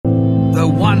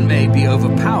one may be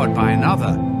overpowered by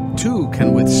another, two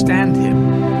can withstand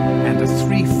him, and a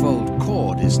threefold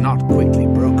cord is not quickly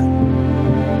broken.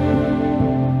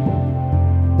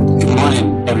 Good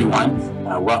morning, everyone.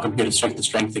 Welcome here to Strength to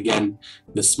Strength again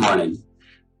this morning.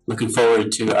 Looking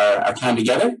forward to our time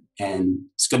together, and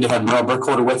it's good to have Merle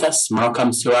Burkholder with us. Merle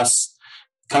coming to us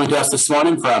this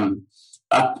morning from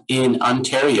up in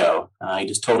Ontario. He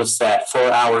just told us that 4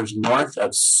 hours north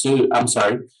of 4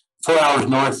 hours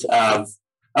north of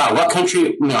what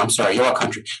country? No, I'm sorry. What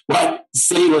country? What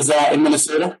city was that in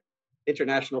Minnesota?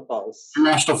 International Falls.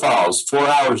 International Falls, 4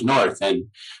 hours north. And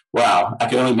wow, I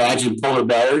can only imagine polar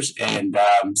bears and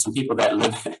some people that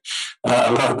live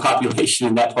a lot of population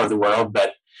in that part of the world.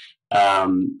 But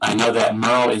I know that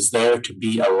Merle is there to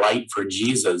be a light for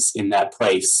Jesus in that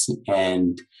place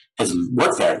and has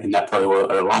worked there in that part of the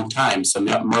world for a long time. So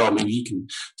Merle, maybe you can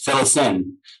fill us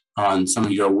in on some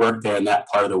of your work there in that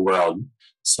part of the world.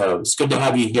 So it's good to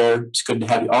have you here. It's good to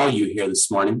have all of you here this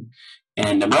morning.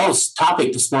 And Merle's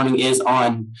topic this morning is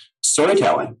on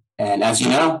storytelling. And as you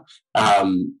know,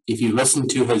 if you listen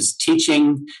to his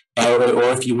teaching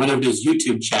or if you went over to his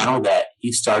YouTube channel that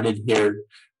he started here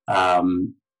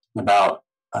about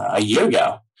a year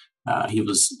ago, he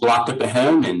was locked up at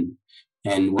home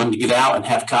and wanted to get out and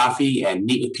have coffee and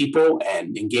meet with people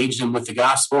and engage them with the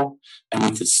gospel and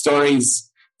with his stories.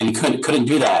 And he couldn't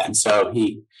do that. And so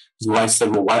his wife said,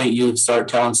 well, why don't you start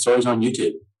telling stories on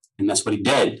YouTube? And that's what he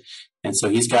did. And so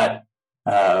he's got,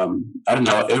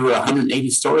 over 180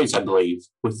 stories, I believe,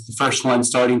 with the first one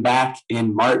starting back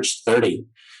in March 30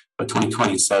 of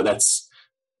 2020. So that's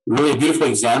really a beautiful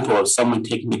example of someone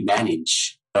taking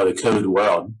advantage of the COVID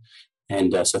world.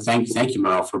 And so thank you,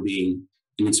 Merle, for being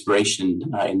an inspiration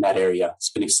in that area.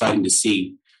 It's been exciting to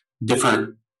see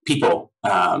different people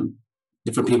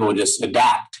just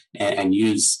adapt and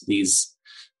use these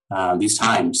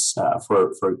times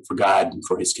for God and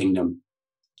for His kingdom.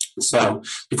 So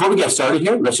before we get started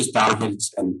here, let's just bow our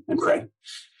heads and pray.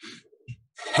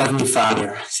 Heavenly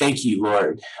Father, thank you,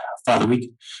 Lord. Father,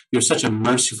 you're such a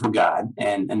merciful God.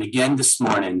 And again this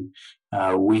morning,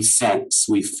 we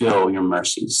feel your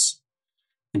mercies.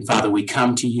 And Father, we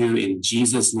come to you in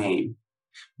Jesus' name,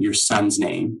 your Son's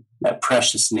name, that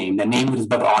precious name, the name that is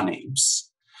above all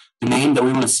names, the name that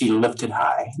we want to see lifted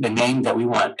high, the name that we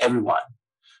want everyone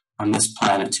on this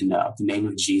planet to know, the name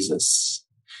of Jesus.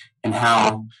 And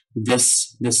how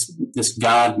this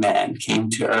God-man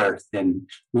came to earth and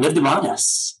lived among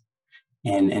us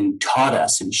and taught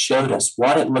us and showed us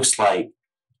what it looks like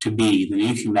to be the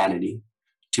new humanity,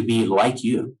 to be like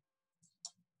you,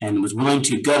 and was willing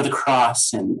to go to the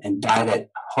cross and die that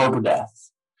horrible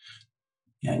death.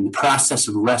 And in the process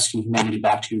of rescuing humanity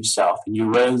back to yourself. And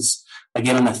you rose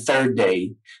again on the third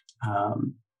day,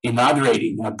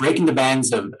 breaking the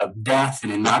bands of death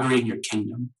and inaugurating your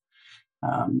kingdom.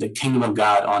 The kingdom of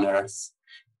God on earth.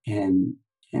 And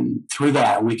through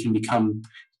that, we can become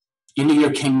into your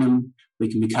kingdom.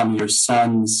 We can become your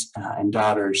sons and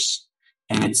daughters.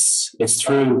 And it's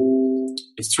through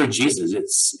Jesus.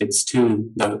 It's to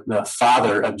the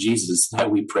Father of Jesus that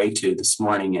we pray to this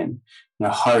morning. And our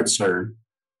hearts are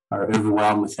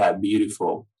overwhelmed with that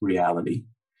beautiful reality.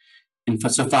 And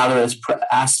so, Father, let's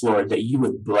ask, Lord, that you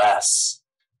would bless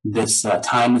this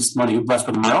time this morning. You bless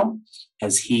Brother Merle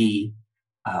as he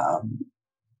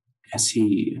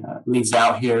leads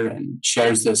out here and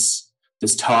shares this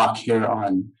talk here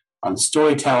on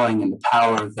storytelling and the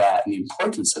power of that and the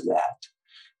importance of that.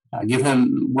 Give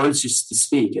him words just to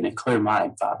speak and a clear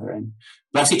mind, Father. And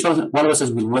bless each one of us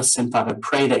as we listen, Father.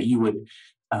 Pray that you would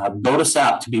build us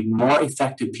out to be more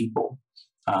effective people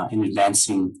in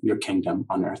advancing your kingdom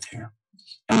on earth here.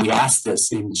 And we ask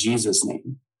this in Jesus'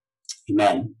 name.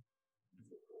 Amen.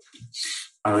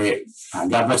 All right.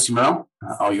 God bless you, Merle.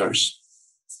 All yours.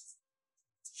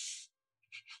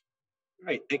 All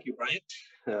right. Thank you, Bryant.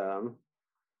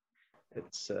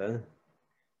 It's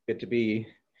good to be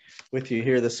with you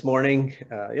here this morning.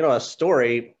 A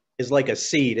story is like a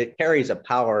seed. It carries a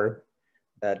power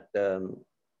that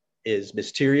is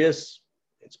mysterious,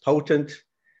 it's potent,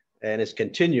 and it's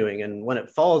continuing. And when it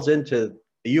falls into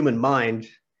the human mind,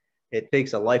 it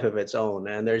takes a life of its own.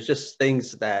 And there's just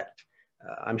things that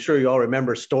I'm sure you all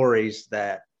remember, stories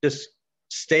that just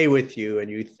stay with you and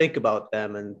you think about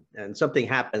them and something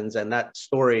happens and that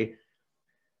story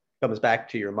comes back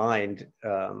to your mind.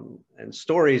 And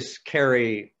stories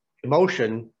carry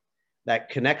emotion that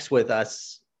connects with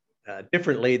us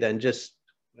differently than just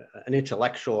an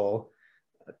intellectual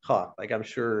talk. Like I'm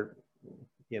sure,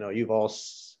 you've all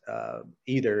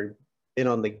either been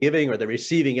on the giving or the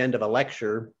receiving end of a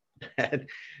lecture and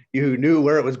you knew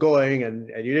where it was going and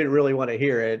you didn't really want to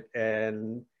hear it.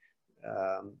 And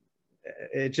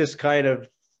It just kind of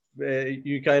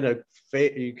you kind of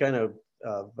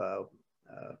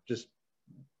just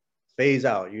phase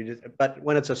out. But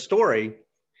when it's a story,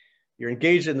 you're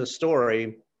engaged in the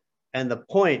story, and the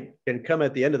point can come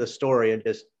at the end of the story and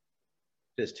just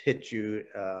hit you.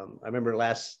 I remember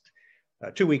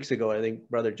 2 weeks ago, I think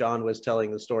Brother John was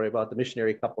telling the story about the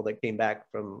missionary couple that came back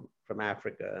from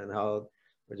Africa, and how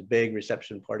there was a big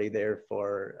reception party there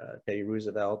for Teddy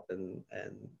Roosevelt, and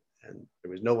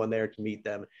there was no one there to meet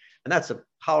them. And that's a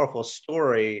powerful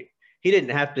story. He didn't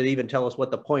have to even tell us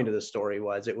what the point of the story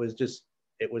was. It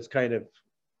was kind of,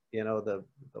 the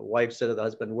wife said to the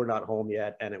husband, "We're not home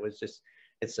yet," and it was just,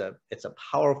 it's a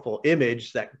powerful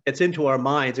image that gets into our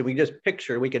minds, and we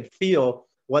can feel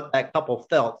what that couple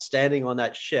felt standing on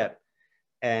that ship,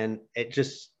 and it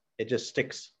just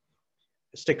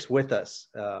sticks with us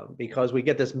because we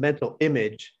get this mental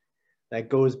image that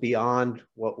goes beyond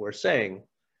what we're saying,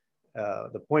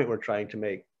 the point we're trying to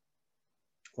make.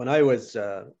 When I was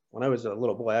a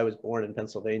little boy, I was born in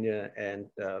Pennsylvania, and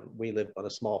we lived on a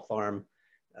small farm.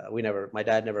 My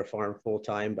dad never farmed full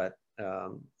time, but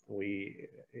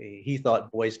he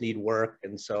thought boys need work,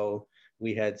 and so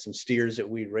we had some steers that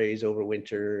we'd raise over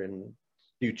winter, and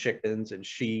a few chickens and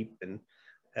sheep, and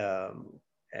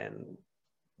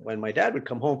when my dad would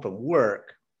come home from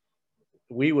work,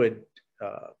 we would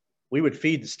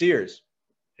feed the steers,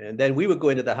 and then we would go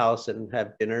into the house and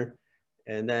have dinner.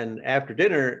 And then after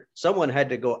dinner, someone had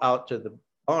to go out to the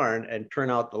barn and turn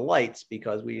out the lights,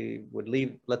 because we would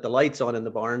let the lights on in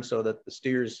the barn so that the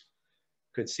steers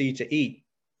could see to eat.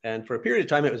 And for a period of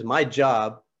time, it was my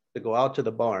job to go out to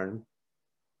the barn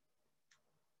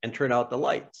and turn out the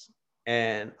lights.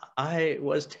 And I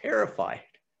was terrified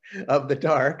of the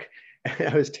dark.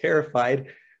 I was terrified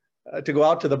to go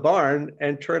out to the barn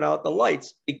and turn out the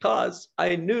lights, because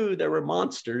I knew there were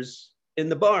monsters in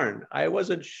the barn. I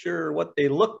wasn't sure what they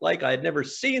looked like. I had never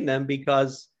seen them,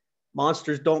 because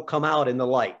monsters don't come out in the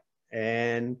light.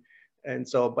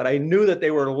 But I knew that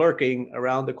they were lurking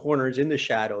around the corners in the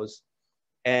shadows.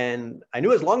 And I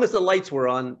knew as long as the lights were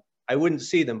on, I wouldn't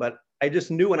see them, but I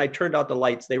just knew when I turned out the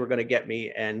lights, they were going to get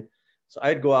me. And so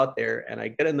I'd go out there and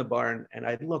I'd get in the barn and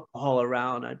I'd look all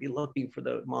around. I'd be looking for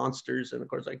the monsters. And of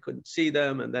course I couldn't see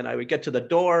them. And then I would get to the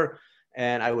door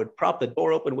and I would prop the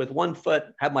door open with one foot,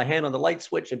 have my hand on the light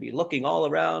switch and be looking all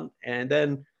around. And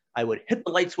then I would hit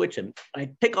the light switch and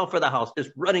I'd take off for the house,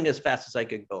 just running as fast as I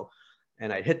could go.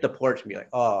 And I'd hit the porch and be like,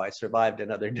 oh, I survived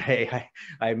another day.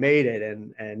 I made it,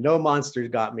 and no monsters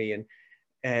got me.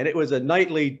 And it was a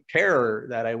nightly terror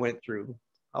that I went through.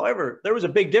 However, there was a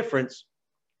big difference.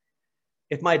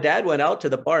 If my dad went out to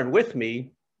the barn with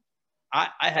me,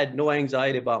 I had no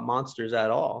anxiety about monsters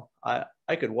at all.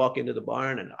 I could walk into the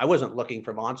barn and I wasn't looking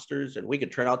for monsters, and we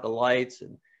could turn out the lights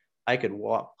and I could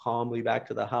walk calmly back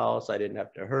to the house. I didn't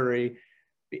have to hurry.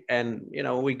 And,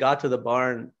 when we got to the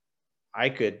barn, I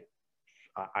could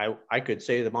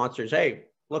say to the monsters, hey,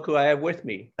 look who I have with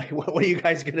me. What are you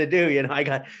guys going to do? I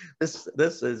got this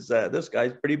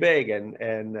guy's pretty big,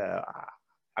 and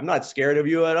I'm not scared of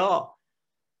you at all.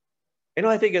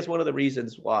 I think it's one of the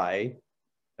reasons why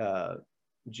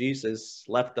Jesus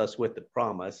left us with the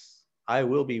promise, I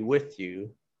will be with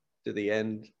you to the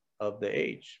end of the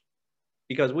age.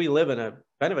 Because we live in a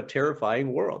kind of a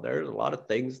terrifying world. There's a lot of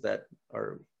things that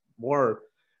are more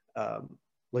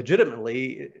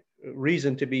legitimately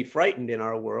reason to be frightened in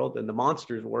our world than the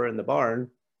monsters were in the barn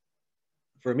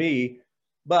for me.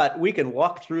 But we can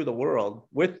walk through the world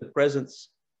with the presence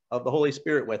of the Holy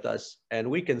Spirit with us, and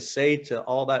we can say to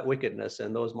all that wickedness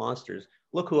and those monsters,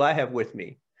 look who I have with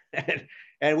me.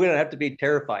 And we don't have to be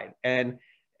terrified.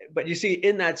 But you see,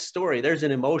 in that story, there's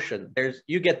an emotion.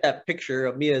 You get that picture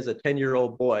of me as a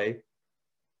 10-year-old boy,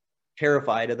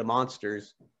 terrified of the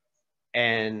monsters,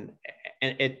 and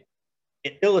it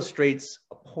illustrates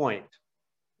a point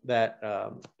that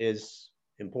is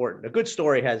important. A good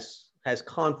story has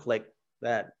conflict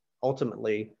that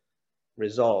ultimately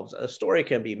resolves. A story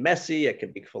can be messy, it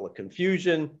can be full of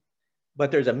confusion, but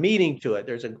there's a meaning to it.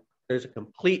 There's a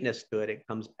completeness to it. It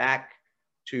comes back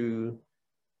to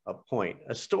a point.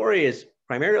 A story is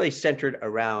primarily centered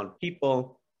around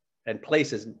people and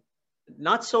places,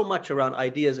 not so much around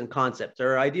ideas and concepts.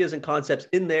 There are ideas and concepts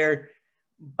in there,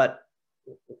 but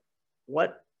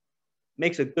what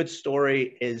makes a good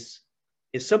story is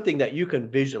something that you can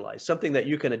visualize, something that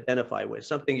you can identify with,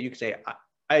 something that you can say,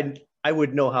 I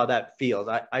would know how that feels.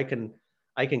 I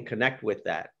can connect with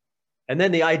that. And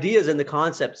then the ideas and the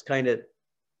concepts kind of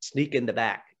sneak in the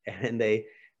back, and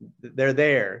they're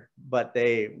there, but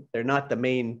they're not the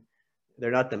main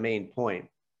point.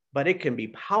 But it can be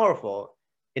powerful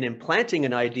in implanting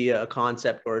an idea, a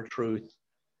concept, or a truth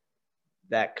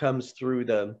that comes through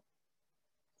the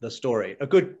story. A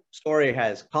good story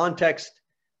has context,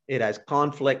 it has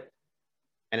conflict,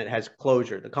 and it has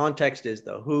closure. The context is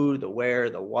the who, the where,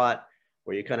 the what,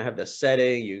 where you kind of have the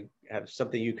setting, you have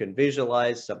something you can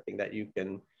visualize, something that you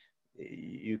can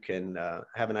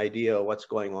have an idea of what's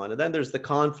going on. And then there's the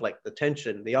conflict, the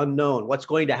tension, the unknown, what's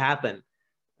going to happen.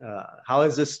 How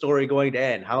is this story going to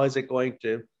end? How is it going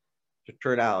to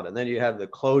turn out? And then you have the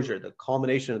closure, the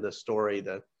culmination of the story,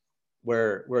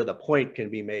 where the point can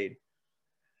be made.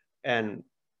 And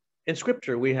in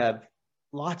scripture, we have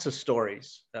lots of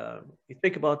stories. You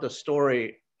think about the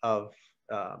story of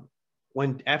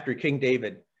when after King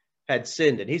David had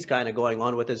sinned, and he's kind of going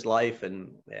on with his life,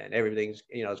 and everything's,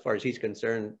 as far as he's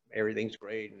concerned, everything's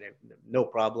great and no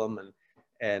problem.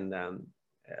 And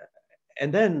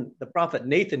then the prophet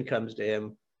Nathan comes to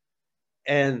him,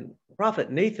 and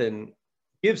prophet Nathan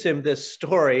gives him this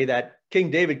story that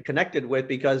King David connected with,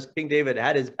 because King David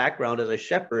had his background as a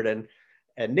shepherd, and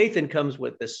Nathan comes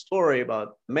with this story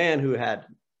about a man who had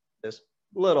this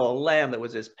little lamb that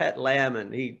was his pet lamb,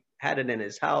 and he had it in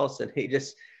his house, and he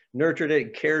just nurtured it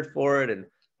and cared for it.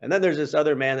 And then there's this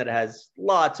other man that has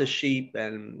lots of sheep,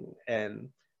 and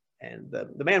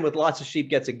the man with lots of sheep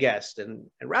gets a guest. And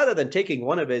rather than taking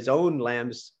one of his own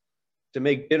lambs to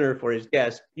make dinner for his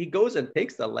guest, he goes and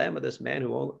takes the lamb of this man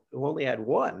who only had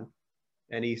one,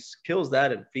 and he kills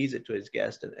that and feeds it to his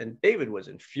guest. And David was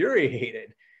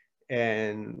infuriated,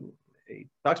 and he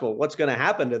talks about what's going to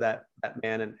happen to that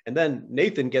man. And then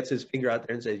Nathan gets his finger out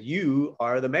there and says, "You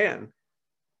are the man,"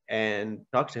 and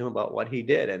talks to him about what he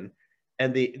did. And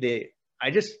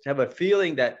I just have a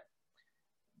feeling that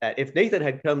if Nathan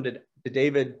had come to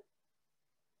David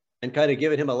and kind of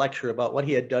given him a lecture about what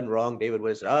he had done wrong, David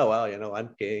would say, "Oh, well,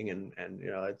 I'm king, and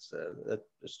it's that's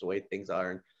just the way things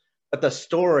are." But the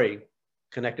story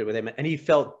connected with him, and he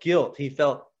felt guilt. He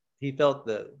felt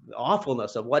the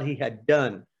awfulness of what he had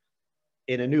done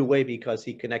in a new way, because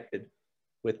he connected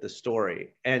with the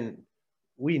story. And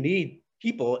we need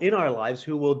people in our lives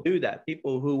who will do that,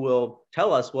 people who will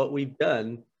tell us what we've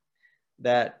done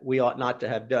that we ought not to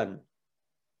have done.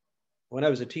 When I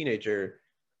was a teenager,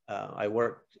 I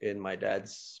worked in my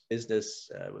dad's business.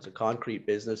 It was a concrete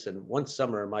business. And one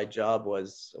summer, my job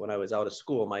was, when I was out of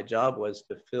school, my job was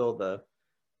to fill the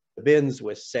bins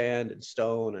with sand and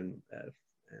stone and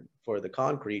for the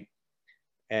concrete.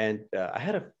 And I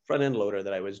had a front end loader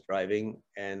that I was driving,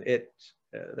 and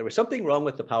there was something wrong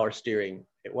with the power steering.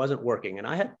 It wasn't working. And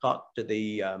I had talked to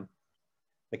the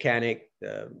mechanic,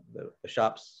 the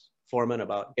shop's foreman,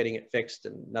 about getting it fixed,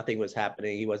 and nothing was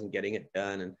happening. He wasn't getting it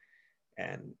done.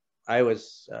 And I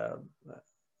was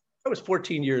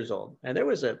 14 years old, and there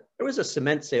was a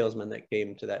cement salesman that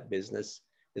came to that business.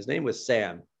 His name was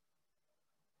Sam.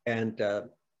 And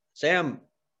Sam,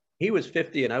 he was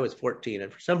 50 and I was 14.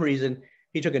 And for some reason,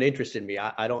 he took an interest in me.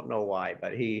 I don't know why,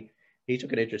 but he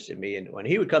took an interest in me. And when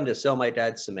he would come to sell my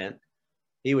dad cement,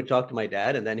 he would talk to my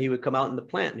dad, and then he would come out in the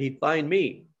plant and he'd find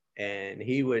me, and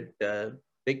he would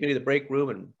take me to the break room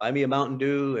and buy me a Mountain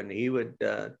Dew, and he would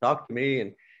talk to me.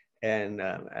 And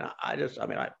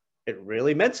it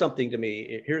really meant something to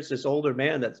me. Here's this older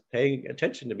man that's paying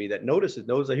attention to me, that knows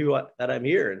that I'm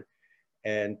here.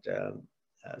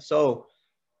 So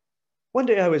one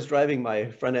day I was driving my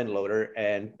front end loader,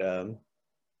 and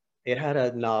it had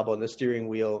a knob on the steering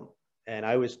wheel, and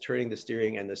I was turning the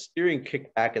steering, and the steering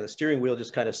kicked back, and the steering wheel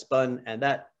just kind of spun, and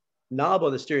that knob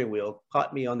on the steering wheel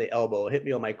caught me on the elbow, hit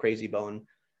me on my crazy bone,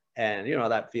 and you know how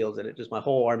that feels, and it just, my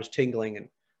whole arm's tingling,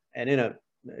 and in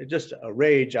just a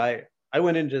rage, I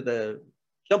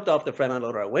jumped off the front end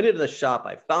loader. I went into the shop.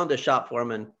 I found a shop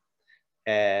foreman,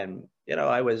 and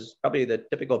I was probably the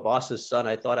typical boss's son.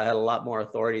 I thought I had a lot more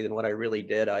authority than what I really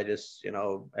did. I just,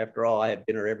 after all, I had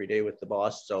dinner every day with the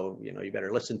boss, so you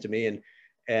better listen to me.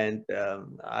 So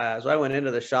I went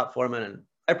into the shop foreman, and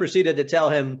I proceeded to tell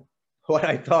him what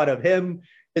I thought of him,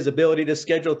 his ability to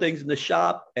schedule things in the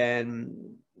shop,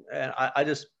 and I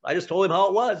just told him how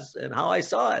it was and how I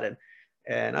saw it,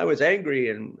 and I was angry,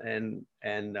 and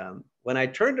when I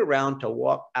turned around to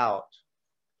walk out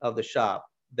of the shop,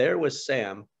 there was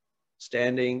Sam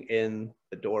standing in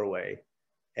the doorway.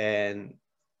 And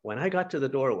when I got to the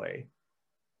doorway,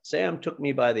 Sam took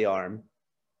me by the arm.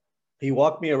 He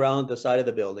walked me around the side of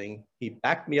the building. He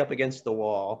backed me up against the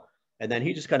wall, and then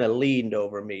he just kind of leaned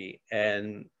over me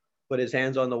and put his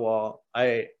hands on the wall.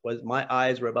 My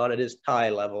eyes were about at his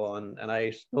thigh level, and I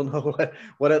still know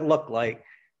what it looked like.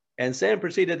 And Sam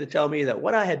proceeded to tell me that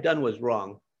what I had done was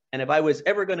wrong. And if I was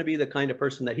ever going to be the kind of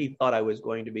person that he thought I was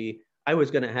going to be, I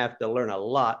was going to have to learn a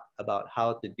lot about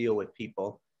how to deal with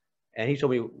people. And he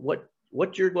told me,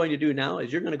 what you're going to do now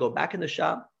is you're going to go back in the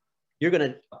shop. You're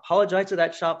going to apologize to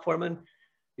that shop foreman.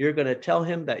 You're going to tell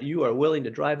him that you are willing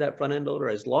to drive that front end loader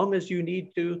as long as you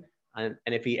need to. And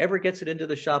if he ever gets it into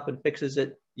the shop and fixes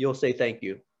it, you'll say thank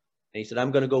you. And he said,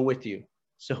 I'm going to go with you.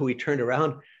 So we turned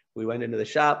around, we went into the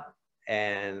shop,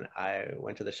 and I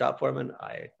went to the shop foreman.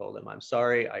 I told him, I'm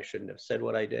sorry, I shouldn't have said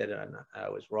what I did, and I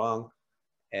was wrong.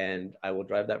 And I will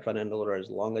drive that front end loader as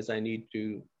long as I need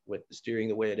to with the steering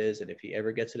the way it is. And if he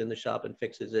ever gets it in the shop and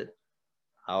fixes it,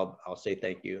 I'll say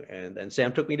thank you. And then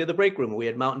Sam took me to the break room. We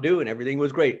had Mountain Dew and everything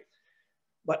was great.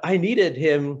 But I needed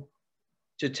him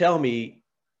to tell me,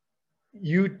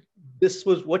 this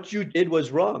was what you did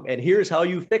was wrong, and here's how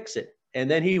you fix it. And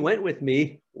then he went with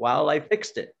me while I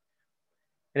fixed it.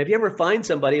 And if you ever find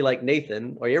somebody like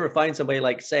Nathan, or you ever find somebody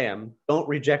like Sam, don't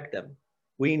reject them.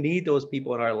 We need those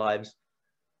people in our lives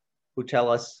who tell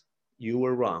us you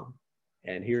were wrong.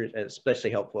 And here's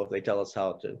especially helpful if they tell us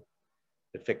how to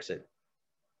fix it.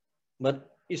 But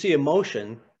you see,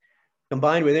 emotion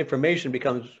combined with information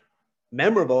becomes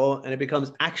memorable, and it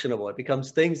becomes actionable. It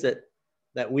becomes things that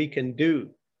we can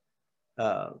do.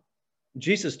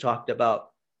 Jesus talked about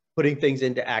putting things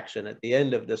into action. At the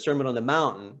end of the Sermon on the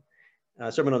Mount,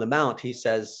 he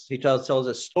tells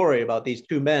a story about these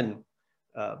two men,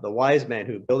 the wise man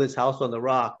who built his house on the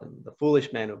rock, and the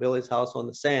foolish man who built his house on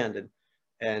the sand.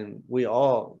 And we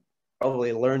all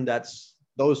probably learned that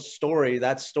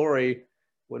story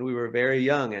when we were very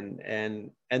young.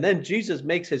 And then Jesus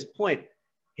makes his point.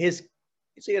 You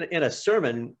see, in a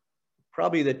sermon,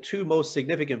 probably the two most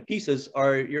significant pieces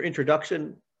are your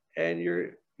introduction and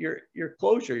your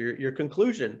closure, your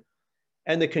conclusion.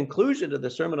 And the conclusion of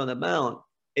the Sermon on the Mount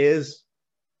is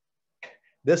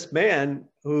this man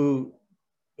who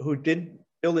did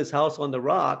build his house on the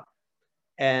rock,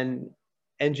 and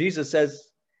Jesus says,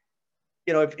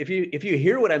 if you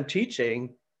hear what I'm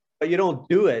teaching, but you don't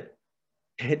do it,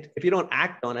 if you don't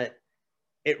act on it,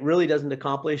 it really doesn't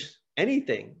accomplish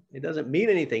anything. It doesn't mean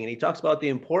anything. And he talks about the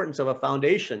importance of a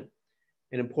foundation,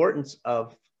 and importance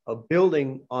of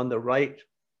building on the right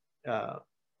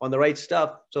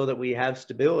stuff so that we have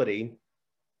stability.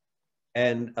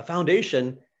 And a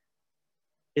foundation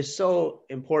is so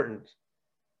important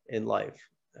in life.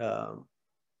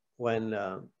 When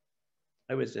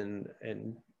I was in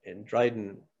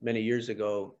Dryden many years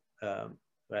ago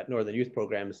at Northern Youth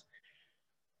Programs,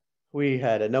 we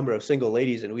had a number of single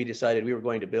ladies, and we decided we were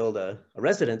going to build a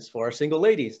residence for our single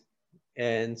ladies.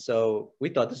 And so we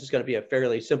thought this is going to be a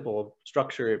fairly simple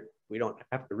structure. We don't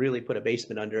have to really put a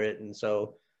basement under it. And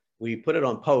so we put it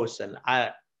on posts, and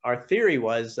our theory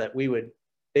was that we would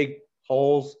dig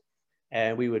holes,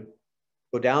 and we would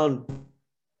go down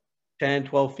 10,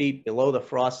 12 feet below the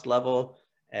frost level,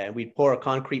 and we'd pour a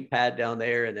concrete pad down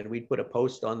there, and then we'd put a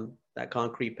post on that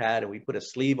concrete pad, and we'd put a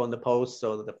sleeve on the post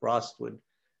so that the frost would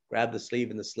grab the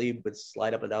sleeve, and the sleeve would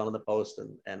slide up and down on the post.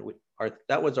 And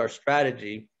that was our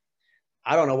strategy.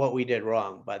 I don't know what we did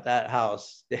wrong, but that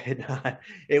house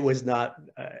it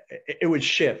would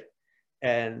shift.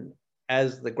 And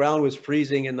as the ground was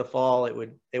freezing in the fall,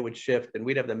 it would shift, and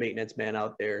we'd have the maintenance man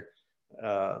out there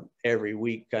every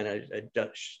week, kind of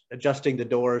adjusting the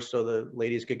doors so the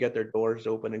ladies could get their doors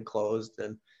open and closed.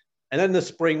 And then in the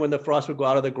spring, when the frost would go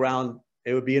out of the ground,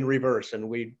 it would be in reverse,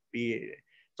 and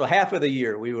so half of the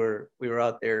year we were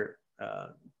out there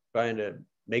trying to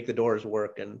make the doors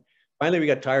work. And finally we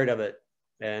got tired of it,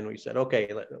 and we said,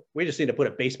 okay, we just need to put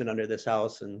a basement under this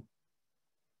house.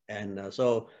 And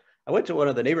so I went to one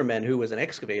of the neighbormen who was an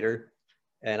excavator,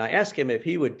 and I asked him if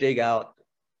he would dig out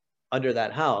under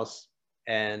that house,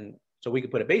 and so we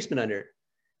could put a basement under it.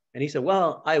 And he said,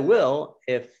 well, I will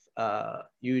if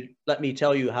you let me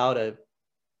tell you how to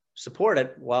support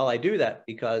it while I do that,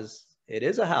 because it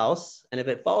is a house, and if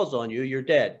it falls on you, you're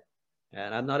dead.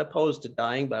 And I'm not opposed to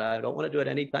dying, but I don't want to do it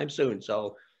anytime soon.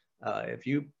 So if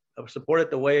you support it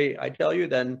the way I tell you,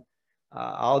 then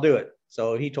I'll do it.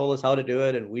 So he told us how to do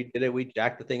it, and we did it. We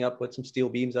jacked the thing up, put some steel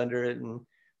beams under it, and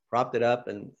propped it up.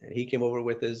 And he came over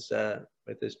with his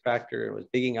tractor and was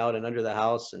digging out and under the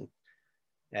house.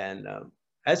 And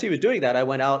as he was doing that, I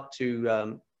went out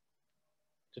to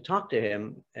talk to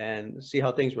him and see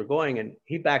how things were going. And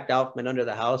he backed out from under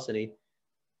the house, and he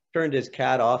turned his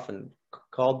cat off and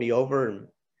called me over. And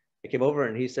I came over,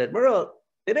 and he said, Merle,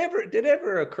 did it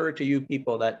ever occur to you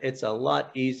people that it's a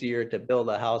lot easier to build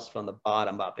a house from the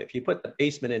bottom up? If you put the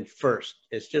basement in first,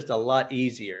 it's just a lot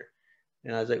easier.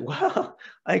 And I was like, well,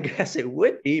 I guess it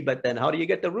would be, but then how do you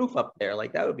get the roof up there?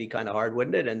 Like, that would be kind of hard,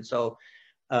 wouldn't it? And so,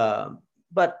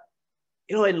 but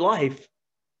in life,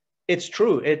 it's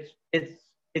true.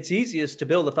 It's easiest to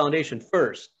build the foundation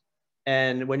first.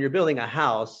 And when you're building a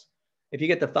house, if you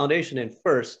get the foundation in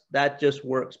first, that just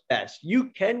works best. You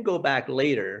can go back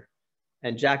later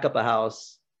and jack up a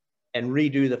house and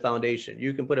redo the foundation.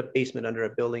 You can put a basement under a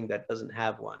building that doesn't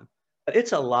have one, but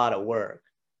it's a lot of work.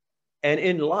 And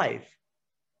in life,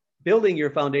 building your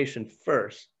foundation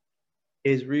first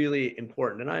is really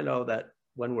important. And I know that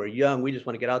when we're young, we just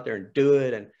want to get out there and do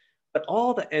it. But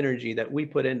all the energy that we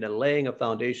put into laying a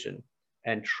foundation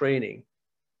and training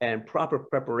and proper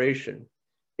preparation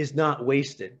is not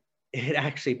wasted. It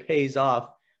actually pays off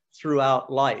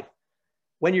throughout life.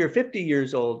 When you're 50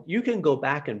 years old, you can go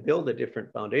back and build a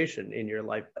different foundation in your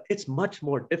life. It's much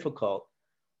more difficult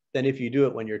than if you do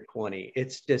it when you're 20.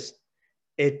 It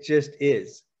just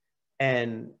is.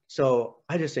 And so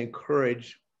I just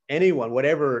encourage anyone,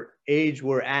 whatever age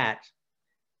we're at,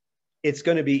 it's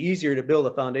going to be easier to build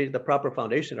a foundation, the proper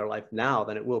foundation in our life now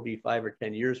than it will be 5 or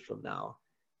 10 years from now.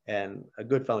 And a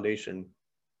good foundation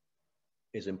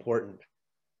is important.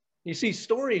 You see,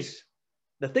 stories,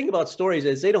 the thing about stories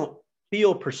is they don't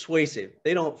feel persuasive.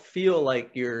 They don't feel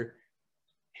like you're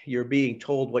being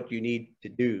told what you need to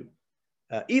do.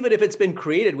 Even if it's been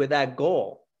created with that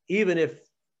goal, even if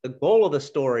the goal of the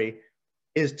story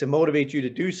is to motivate you to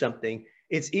do something,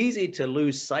 it's easy to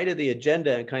lose sight of the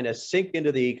agenda and kind of sink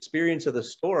into the experience of the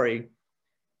story.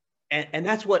 And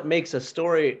that's what makes a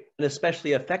story an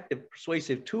especially effective,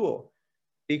 persuasive tool,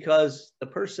 because the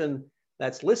person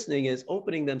that's listening is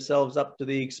opening themselves up to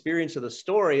the experience of the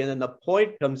story. And then the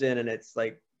point comes in and it's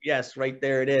like, yes, right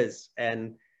there it is.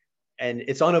 And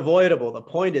it's unavoidable. The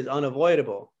point is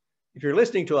unavoidable. If you're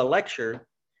listening to a lecture,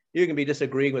 you can be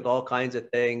disagreeing with all kinds of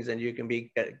things and you can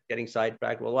be getting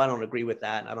sidetracked. Well, I don't agree with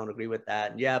that. And I don't agree with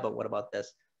that. And yeah, but what about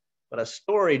this? But a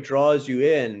story draws you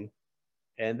in,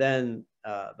 and then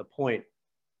the point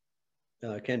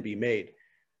can be made.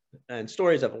 And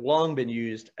stories have long been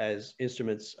used as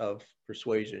instruments of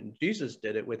persuasion. Jesus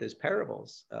did it with his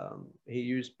parables. He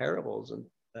used parables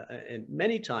and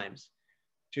many times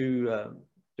to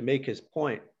make his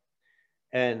point.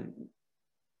 And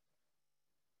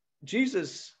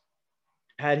Jesus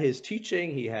had his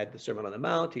teaching, he had the Sermon on the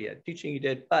Mount, he had teaching he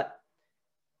did, but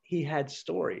he had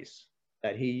stories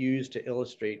that he used to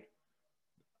illustrate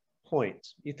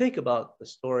points. You think about the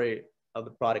story of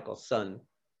the prodigal son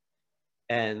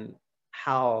and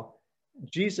how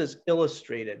Jesus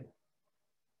illustrated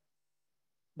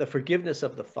the forgiveness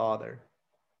of the Father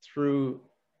through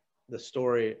the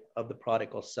story of the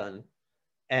prodigal son.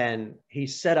 And he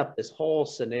set up this whole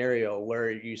scenario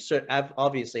where you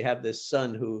obviously have this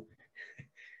son who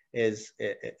has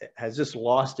just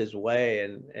lost his way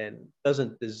and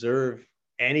doesn't deserve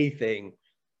anything,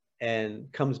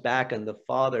 and comes back, and the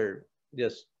father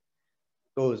just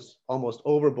goes almost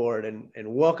overboard and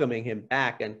welcoming him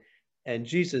back. And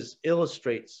Jesus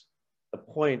illustrates the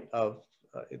point of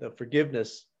the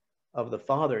forgiveness of the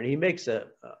Father. And he makes a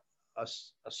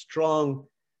strong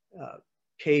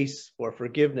case for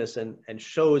forgiveness and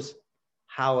shows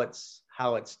how it's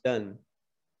done.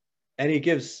 And he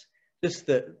gives just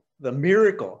the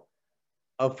miracle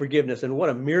of forgiveness and what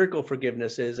a miracle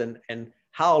forgiveness is, and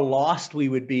how lost we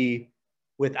would be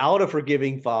without a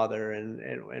forgiving Father,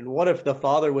 and what if the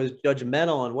Father was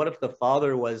judgmental, and what if the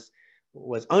Father was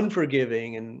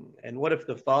unforgiving, and what if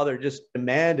the Father just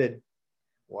demanded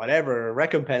whatever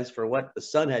recompense for what the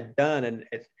Son had done, and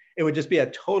it would just be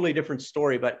a totally different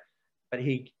story. But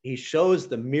he shows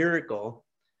the miracle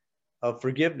of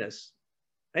forgiveness.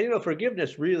 And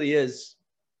forgiveness really is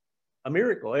a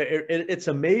miracle. It's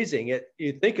amazing.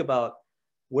 You think about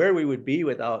where we would be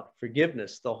without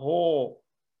forgiveness. The whole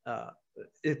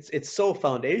it's so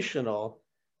foundational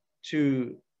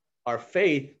to our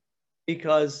faith,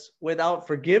 because without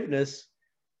forgiveness,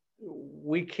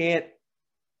 we can't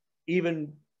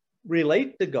even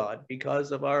relate to God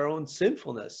because of our own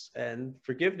sinfulness. And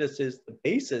forgiveness is the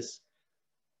basis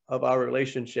of our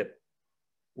relationship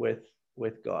with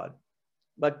God.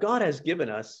 But God has given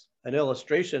us an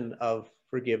illustration of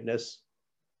forgiveness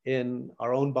in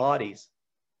our own bodies.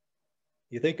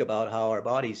 You think about how our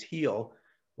bodies heal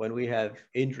when we have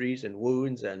injuries and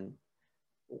wounds. And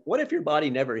what if your body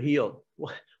never healed?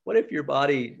 What if your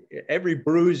body, every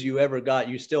bruise you ever got,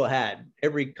 you still had?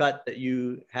 Every cut that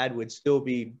you had would still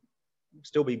be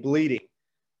bleeding.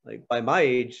 Like by my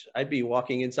age, I'd be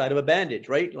walking inside of a bandage,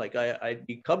 right? Like I'd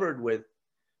be covered with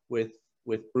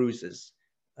bruises.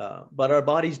 But our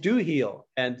bodies do heal,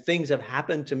 and things have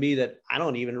happened to me that I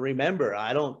don't even remember.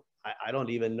 I don't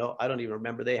even know. I don't even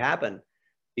remember they happened,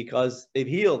 because they've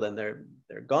healed and they're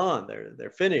gone. They're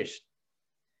finished.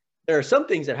 There are some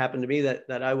things that happened to me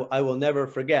that I will never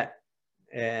forget,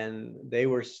 and they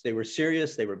were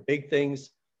serious. They were big things,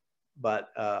 but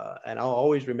and I'll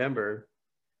always remember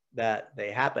that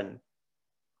they happen.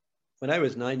 When I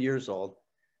was 9 years old,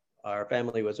 our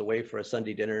family was away for a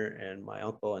Sunday dinner, and my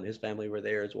uncle and his family were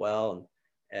there as well.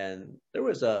 And there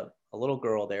was a little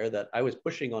girl there that I was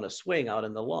pushing on a swing out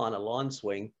in the lawn, a lawn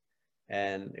swing.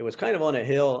 And it was kind of on a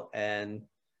hill, and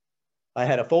I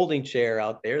had a folding chair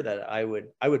out there that I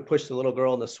would push the little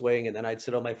girl in the swing, and then I'd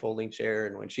sit on my folding chair.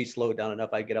 And when she slowed down enough,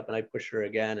 I'd get up and I'd push her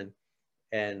again.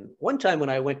 And one time when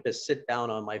I went to sit down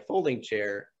on my folding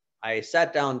chair, I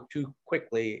sat down too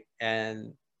quickly,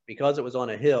 and because it was on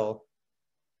a hill,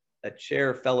 the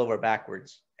chair fell over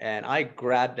backwards, and I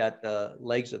grabbed at the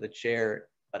legs of the chair,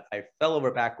 but I fell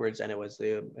over backwards. And it was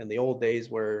in the old days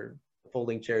where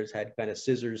folding chairs had kind of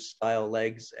scissors style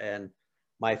legs, and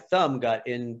my thumb got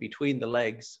in between the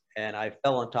legs, and I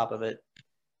fell on top of it,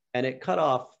 and it cut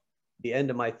off the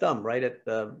end of my thumb right at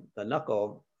the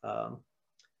knuckle of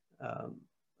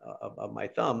my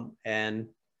thumb. And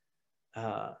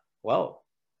well,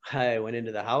 I went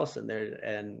into the house,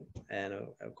 and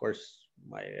of course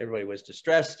everybody was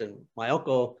distressed. And my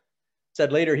uncle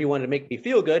said later he wanted to make me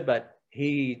feel good, but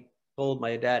he told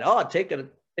my dad, "Oh, take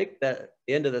the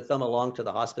end of the thumb along to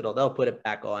the hospital. They'll put it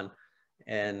back on."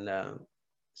 And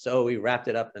so we wrapped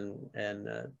it up and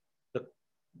took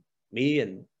me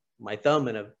and my thumb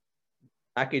in a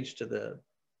package to the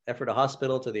Ephrata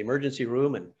Hospital, to the emergency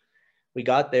room. And we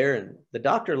got there, and the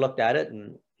doctor looked at it,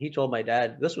 and he told my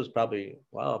dad, this was probably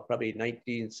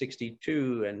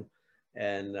 1962.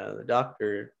 And the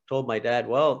doctor told my dad,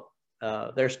 well,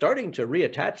 they're starting to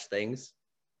reattach things,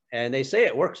 and they say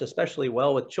it works especially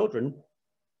well with children.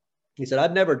 He said,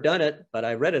 I've never done it, but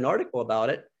I read an article about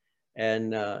it.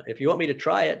 And if you want me to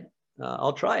try it,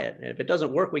 I'll try it. And if it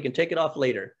doesn't work, we can take it off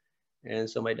later. And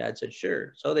so my dad said,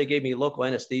 sure. So they gave me local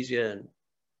anesthesia, and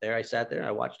there I sat there, and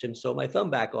I watched him sew my thumb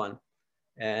back on.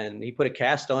 And he put a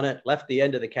cast on it, left the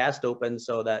end of the cast open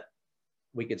so that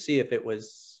we could see if it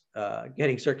was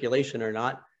getting circulation or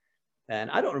not.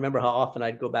 And I don't remember how often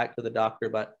I'd go back to the doctor,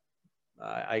 but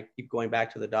I keep going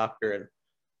back to the doctor, and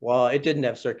well, it didn't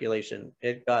have circulation.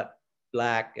 It got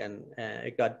black, and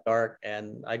it got dark,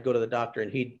 and I'd go to the doctor,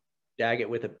 and he'd jag it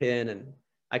with a pin, and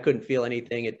I couldn't feel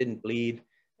anything. It didn't bleed.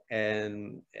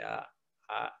 And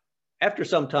after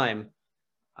some time,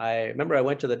 I remember I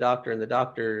went to the doctor, and the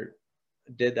doctor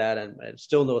did that, and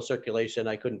still no circulation.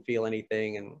 I couldn't feel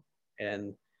anything.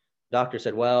 And the doctor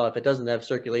said, well, if it doesn't have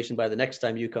circulation by the next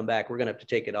time you come back, we're going to have to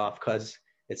take it off because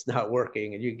it's not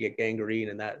working, and you get gangrene,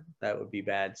 and that would be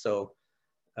bad. So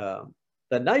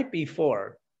the night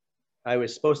before I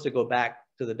was supposed to go back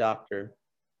to the doctor,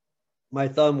 my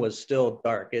thumb was still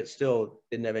dark. It still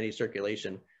didn't have any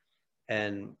circulation.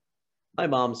 And my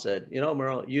mom said, you know,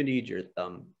 Merle, you need your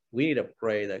thumb. We need to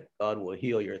pray that God will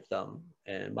heal your thumb.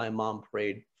 And my mom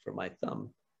prayed for my thumb.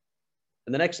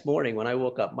 And the next morning when I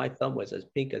woke up, my thumb was as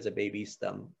pink as a baby's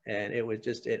thumb. And it was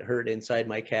just, it hurt inside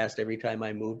my cast every time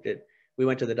I moved it. We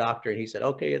went to the doctor, and he said,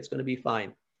 okay, it's going to be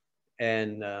fine.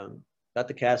 And got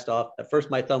the cast off. At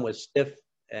first, my thumb was stiff,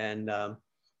 and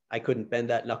I couldn't bend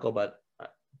that knuckle, but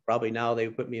probably now they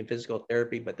put me in physical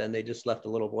therapy, but then they just left a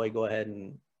little boy go ahead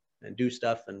and do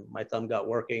stuff, and my thumb got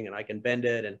working, and I can bend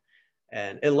it,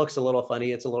 and it looks a little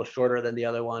funny. It's a little shorter than the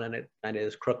other one, and it kind of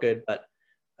is crooked, but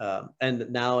and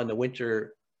now in the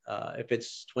winter, if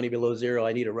it's 20 below zero,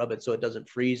 I need to rub it so it doesn't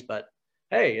freeze, but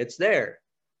hey, it's there.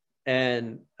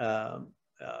 And but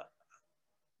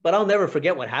I'll never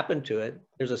forget what happened to it.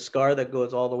 There's a scar that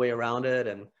goes all the way around it,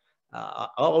 and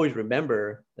I'll always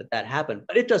remember that happened,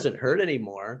 but it doesn't hurt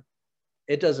anymore.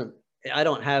 I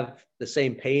don't have the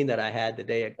same pain that I had the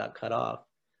day it got cut off.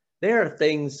 There are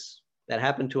things that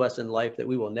happen to us in life that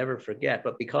we will never forget,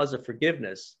 but because of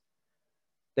forgiveness,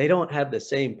 they don't have the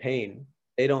same pain.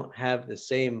 They don't have the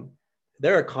same,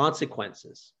 there are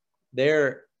consequences.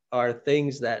 There are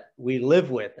things that we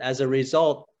live with as a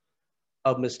result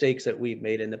of mistakes that we've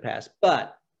made in the past,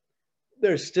 but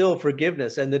there's still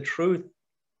forgiveness. And the truth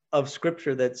of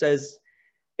scripture that says,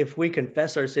 if we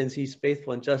confess our sins, he's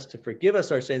faithful and just to forgive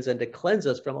us our sins and to cleanse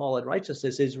us from all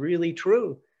unrighteousness is really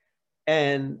true.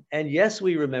 And yes,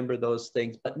 we remember those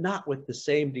things, but not with the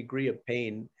same degree of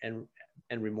pain and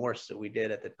remorse that we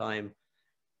did at the time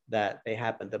that they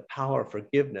happened. The power of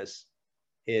forgiveness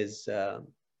is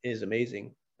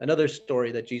amazing. Another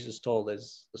story that Jesus told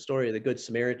is the story of the Good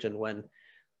Samaritan, when a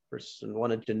person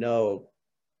wanted to know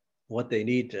what they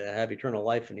need to have eternal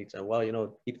life, and he said, well, you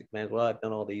know, keep the commands. Well, I've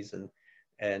done all these, and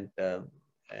then,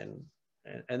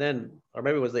 or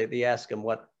maybe it was they asked him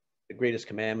what the greatest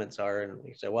commandments are, and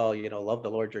he said, well, you know, love the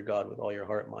Lord your God with all your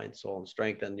heart, mind, soul, and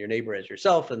strength, and your neighbor as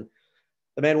yourself. And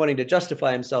the man, wanting to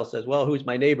justify himself, says, well, who's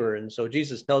my neighbor? And so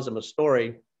Jesus tells him a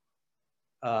story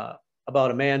about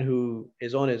about a man who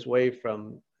is on his way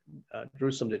from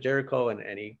Jerusalem to Jericho,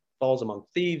 and he falls among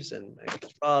thieves and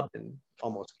gets robbed and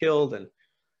almost killed. And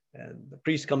the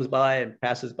priest comes by and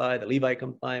passes by, the Levite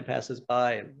comes by and passes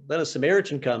by, and then a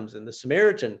Samaritan comes, and the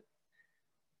Samaritan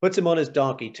puts him on his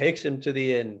donkey, takes him to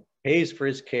the inn, pays for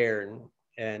his care,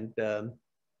 and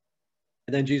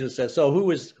then Jesus says, "So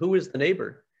who is the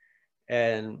neighbor?"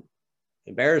 And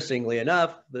embarrassingly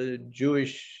enough, the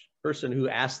Jewish person who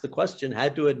asked the question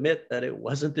had to admit that it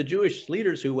wasn't the Jewish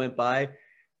leaders who went by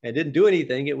and didn't do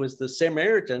anything. It was the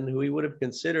Samaritan, who he would have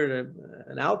considered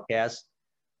an outcast,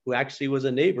 who actually was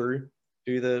a neighbor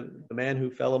to the man who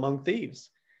fell among thieves.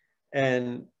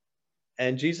 And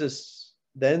Jesus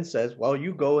then says, "Well,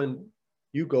 you go and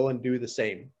do the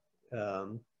same."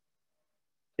 And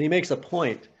he makes a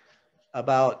point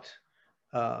about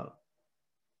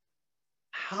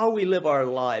how we live our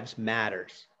lives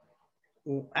matters.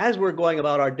 As we're going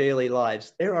about our daily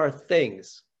lives, there are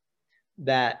things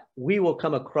that we will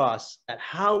come across that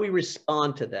how we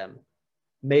respond to them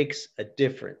makes a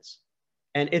difference.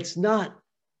 And it's not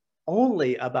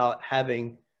only about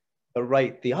having the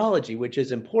right theology, which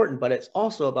is important, but it's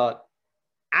also about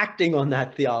acting on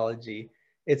that theology.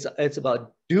 It's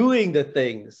about doing the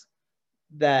things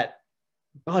that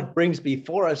God brings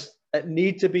before us that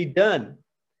need to be done.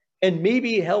 And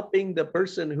maybe helping the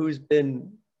person who's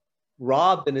been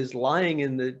robbed and is lying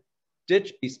in the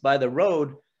ditch by the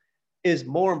road is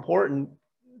more important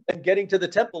than getting to the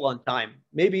temple on time.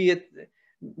 Maybe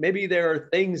there are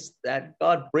things that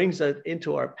God brings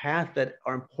into our path that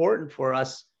are important for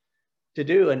us to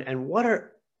do. And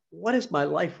what is my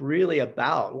life really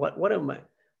about?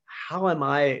 How am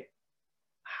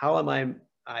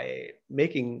I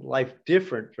making life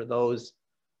different for those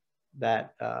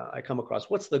that I come across?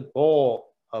 What's the goal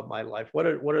of my life? What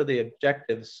are the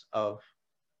objectives of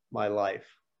my life?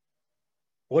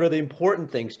 What are the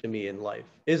important things to me in life?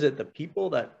 Is it the people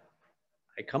that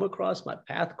I come across, my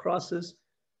path crosses?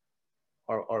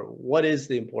 Or what is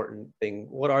the important thing?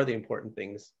 What are the important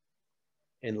things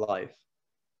in life?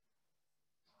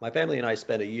 My family and I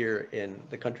spent a year in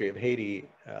the country of Haiti,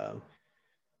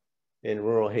 in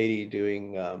rural Haiti,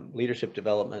 doing leadership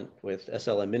development with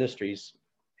SLM Ministries.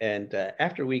 And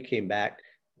after we came back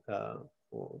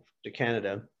to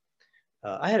Canada,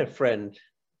 I had a friend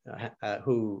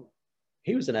who,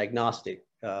 he was an agnostic.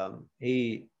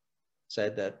 He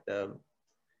said that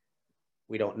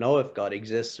we don't know if God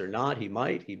exists or not. He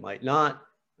might not.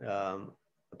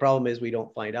 The problem is we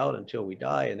don't find out until we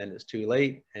die, and then it's too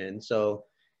late. And so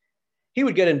he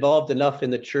would get involved enough in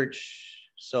the church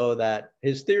so that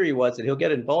his theory was that he'll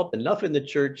get involved enough in the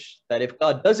church that if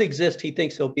God does exist, he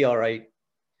thinks he'll be all right.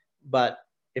 But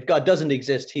if God doesn't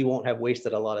exist, he won't have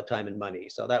wasted a lot of time and money.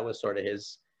 So that was sort of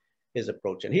his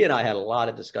approach. And he and I had a lot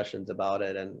of discussions about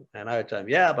it. And I would tell him,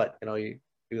 yeah, but you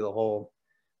do the whole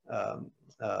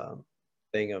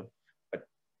thing of,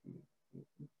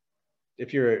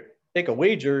 if you're take a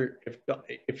wager,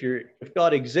 if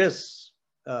God exists,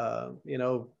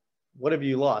 what have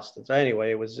you lost? And so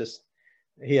anyway, it was just,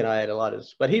 he and I had a lot of,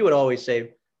 but he would always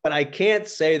say, but I can't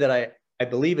say that I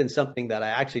believe in something that I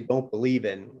actually don't believe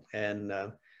in. And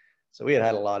so we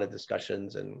had a lot of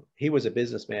discussions, and he was a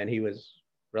businessman. He was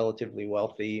relatively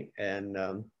wealthy.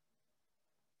 And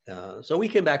so we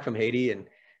came back from Haiti, and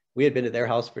we had been to their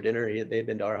house for dinner. They had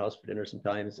been to our house for dinner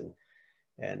sometimes.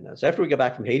 And so after we got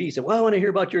back from Haiti, he said, well, I want to hear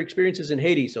about your experiences in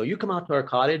Haiti. So you come out to our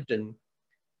cottage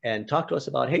and talk to us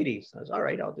about Haiti. So I was, all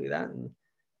right, I'll do that.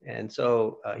 And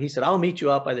so he said, I'll meet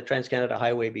you out by the Trans-Canada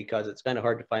Highway because it's kind of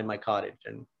hard to find my cottage.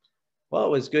 And well, it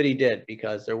was good he did,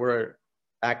 because there were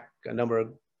a number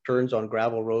of turns on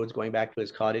gravel roads going back to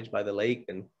his cottage by the lake.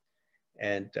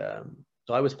 And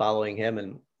so I was following him,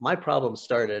 and my problem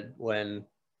started when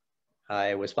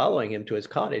I was following him to his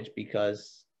cottage,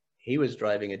 because he was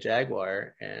driving a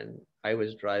Jaguar and I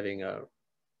was driving a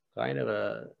kind of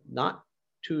a not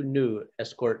too new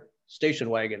Escort station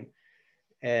wagon.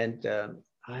 And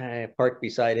I parked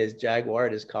beside his Jaguar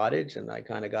at his cottage, and I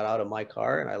kind of got out of my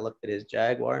car and I looked at his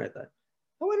Jaguar and I thought,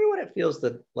 I wonder what it feels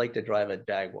like to drive a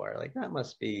Jaguar. Like, that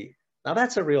must be, now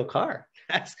that's a real car.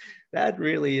 That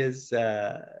really is,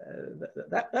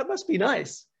 that must be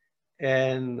nice.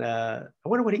 And I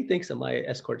wonder what he thinks of my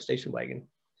Escort station wagon.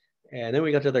 And then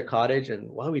we got to their cottage, and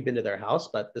well, we'd been to their house,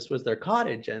 but this was their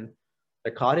cottage, and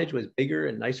their cottage was bigger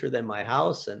and nicer than my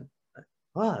house. And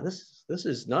wow, this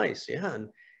is nice. Yeah.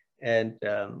 And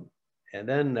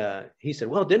then he said,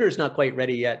 well, dinner's not quite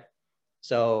ready yet,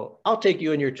 so I'll take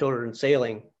you and your children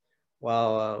sailing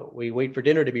while we wait for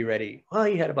dinner to be ready. Well,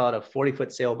 he had about a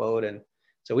 40-foot sailboat. And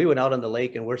so we went out on the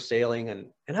lake and we're sailing, and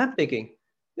I'm thinking,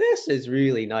 this is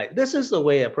really nice. This is the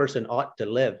way a person ought to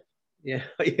live. You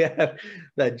know, you have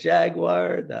the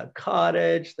Jaguar, the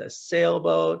cottage, the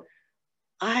sailboat.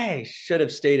 I should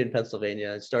have stayed in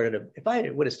Pennsylvania and if I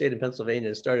would have stayed in Pennsylvania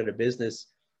and started a business,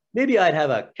 maybe I'd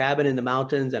have a cabin in the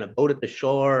mountains and a boat at the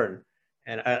shore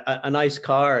and a nice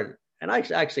car. And I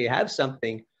actually have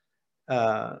something.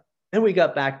 And we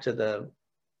got back to the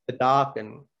dock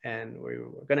and we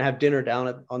were going to have dinner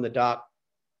down on the dock.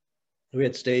 We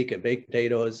had steak and baked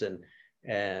potatoes and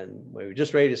we were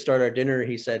just ready to start our dinner.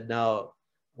 He said, now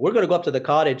we're going to go up to the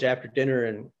cottage after dinner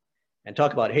and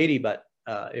talk about Haiti. But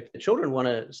if the children want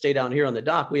to stay down here on the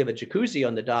dock, we have a jacuzzi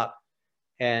on the dock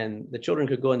and the children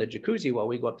could go in the jacuzzi while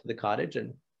we go up to the cottage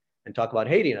and talk about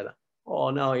Haiti. And I thought, oh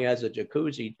no, he has a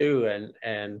jacuzzi too.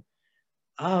 And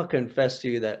I'll confess to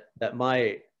you that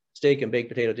my steak and baked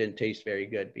potato didn't taste very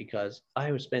good because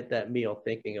I spent that meal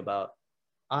thinking about,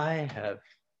 I've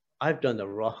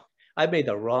made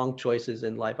the wrong choices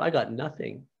in life. I got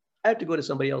nothing. I have to go to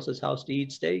somebody else's house to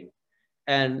eat steak.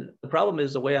 And the problem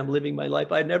is the way I'm living my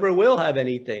life, I never will have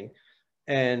anything.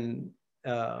 And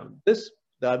this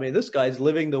guy's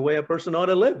living the way a person ought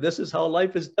to live. This is how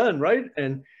life is done, right?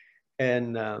 And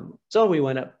so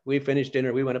we finished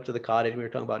dinner. We went up to the cottage. We were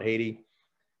talking about Haiti.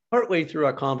 Partway through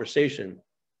our conversation,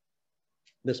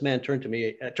 this man turned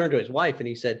to his wife and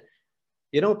he said,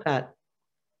 you know, Pat,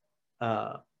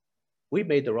 we've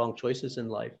made the wrong choices in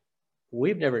life.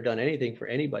 We've never done anything for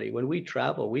anybody. When we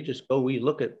travel, we just go, we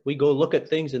go look at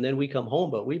things and then we come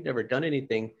home, but we've never done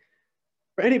anything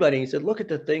for anybody. He said, look at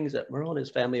the things that Merle and his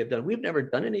family have done. We've never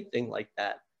done anything like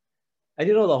that. And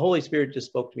you know, the Holy Spirit just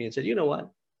spoke to me and said, you know what?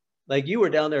 Like you were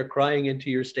down there crying into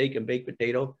your steak and baked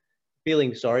potato,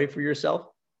 feeling sorry for yourself.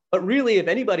 But really, if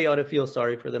anybody ought to feel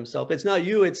sorry for themselves, it's not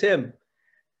you, it's him.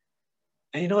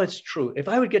 And you know, it's true. If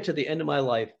I would get to the end of my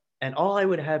life and all I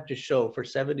would have to show for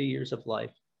 70 years of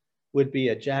life would be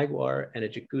a Jaguar and a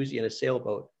jacuzzi and a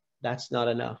sailboat, that's not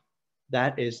enough.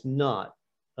 That is not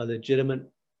a legitimate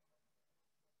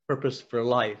purpose for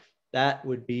life. That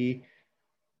would be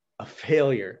a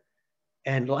failure.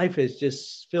 And life is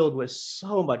just filled with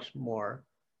so much more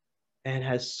and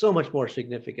has so much more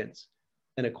significance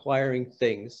than acquiring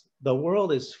things. The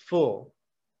world is full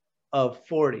of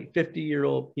 40,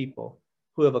 50-year-old people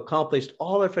who have accomplished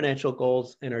all their financial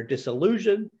goals and are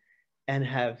disillusioned and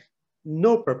have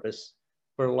no purpose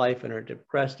for life and are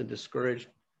depressed and discouraged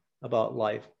about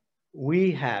life.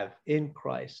 We have in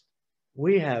Christ,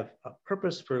 we have a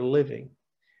purpose for living.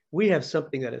 We have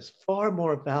something that is far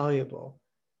more valuable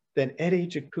than any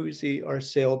jacuzzi or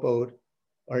sailboat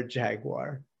or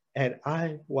Jaguar. And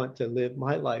I want to live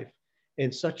my life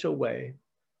in such a way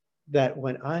that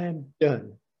when I am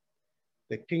done,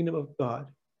 the kingdom of God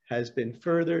has been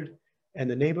furthered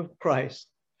and the name of Christ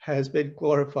has been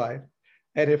glorified.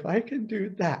 And if I can do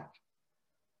that,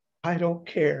 I don't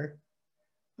care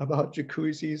about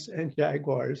jacuzzis and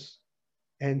Jaguars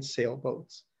and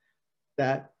sailboats.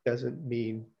 That doesn't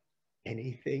mean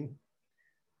anything.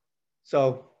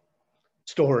 So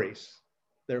stories,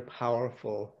 they're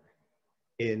powerful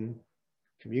in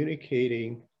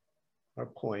communicating our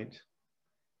point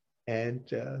and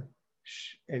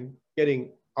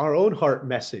getting our own heart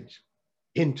message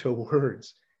into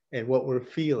words and what we're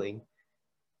feeling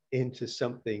into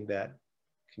something that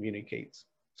communicates.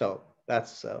 So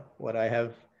that's what I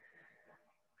have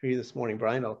for you this morning.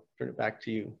 Brian, I'll turn it back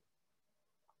to you.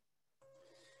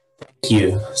 Thank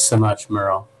you so much,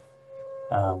 Merle.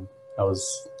 I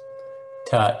was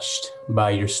touched by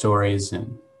your stories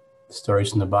and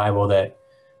stories from the Bible that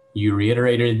you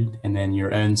reiterated, and then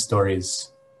your own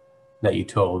stories that you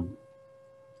told.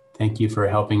 Thank you for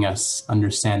helping us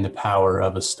understand the power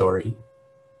of a story.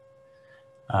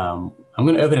 I'm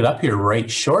going to open it up here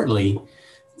right shortly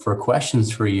for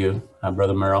questions for you,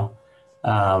 Brother Merle.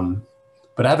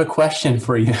 But I have a question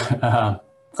for you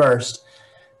first.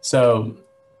 So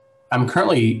I'm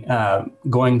currently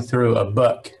going through a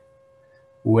book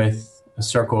with a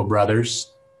circle of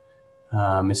brothers.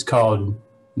 It's called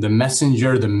The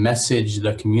Messenger, the Message,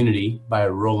 the Community by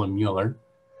Roland Mueller.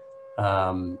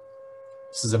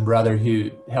 This is a brother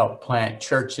who helped plant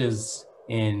churches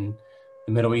in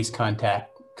the Middle East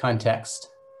context.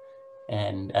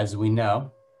 And as we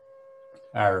know,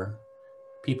 our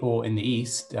people in the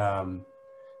East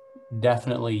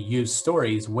definitely use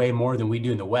stories way more than we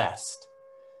do in the West.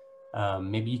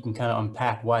 Maybe you can kind of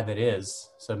unpack why that is.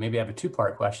 So maybe I have a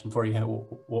two-part question for you.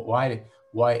 Why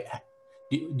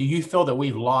do you feel that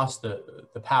we've lost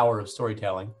the power of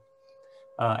storytelling?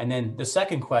 And then the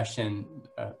second question,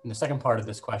 the second part of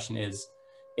this question is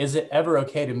it ever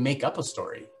okay to make up a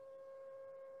story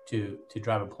to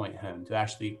drive a point home, to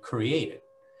actually create it?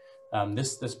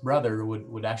 this brother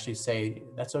would actually say,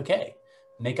 that's okay.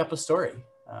 Make up a story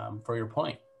for your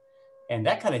point. And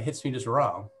that kind of hits me just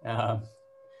wrong.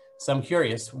 So I'm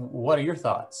curious, what are your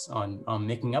thoughts on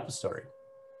making up a story?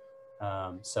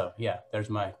 So yeah, there's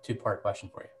my two-part question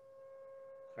for you.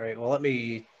 All right, well, let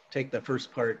me take the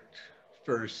first part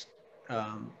first.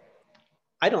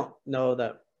 I don't know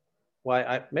that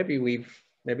why maybe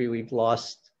we've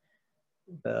lost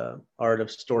the art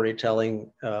of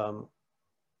storytelling.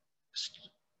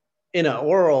 In an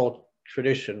oral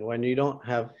tradition, when you don't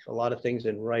have a lot of things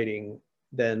in writing,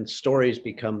 then stories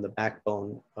become the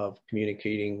backbone of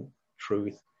communicating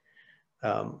truth.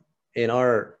 In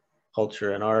our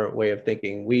culture and our way of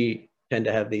thinking, we tend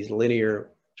to have these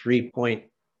linear 3-point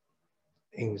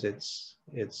things. It's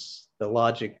the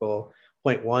logical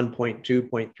point 1, point 2,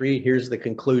 point 3. Here's the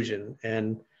conclusion,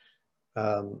 and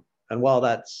while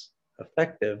that's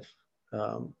effective,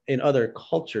 in other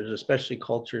cultures, especially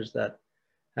cultures that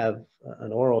have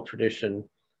an oral tradition,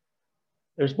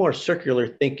 there's more circular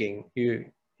thinking.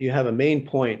 You have a main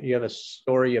point, you have a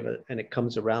story of it, and it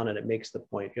comes around and it makes the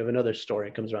point. You have another story,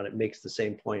 it comes around, it makes the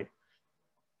same point.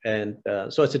 And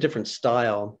so it's a different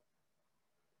style.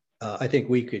 I think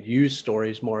we could use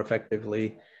stories more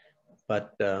effectively,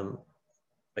 but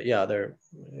yeah, they're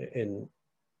in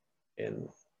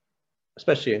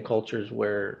especially in cultures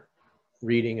where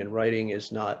reading and writing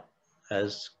is not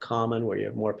as common, where you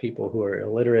have more people who are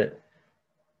illiterate,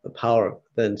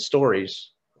 then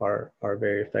stories are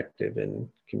very effective in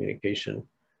communication.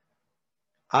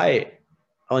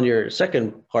 On your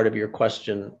second part of your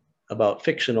question about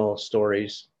fictional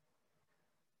stories,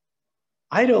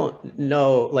 I don't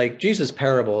know, like Jesus'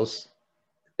 parables,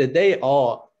 did they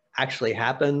all actually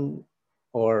happen,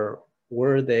 or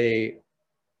were they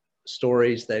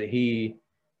stories that he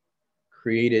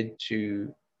created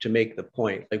to make the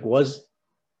point? Like, was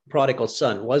prodigal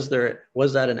son, was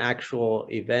that an actual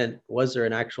event? Was there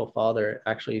an actual father,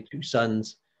 actually 2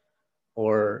 sons?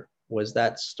 Or was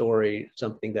that story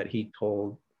something that he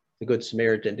told? The Good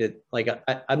Samaritan did, like,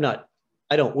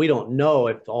 we don't know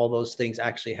if all those things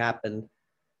actually happened.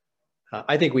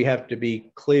 I think we have to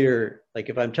be clear. Like,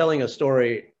 if I'm telling a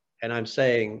story and I'm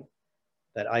saying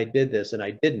that I did this and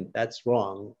I didn't, that's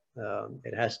wrong.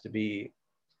 It has to be,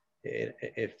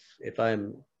 if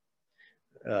I'm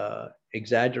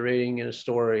exaggerating in a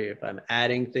story, if I'm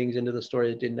adding things into the story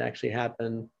that didn't actually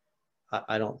happen,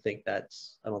 I don't think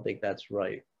that's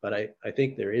right. But I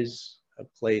think there is a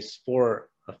place for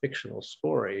a fictional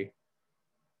story,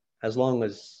 as long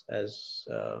as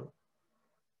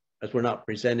we're not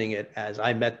presenting it as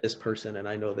I met this person and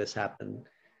I know this happened,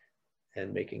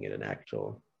 and making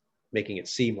it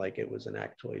seem like it was an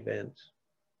actual event.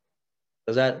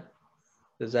 Does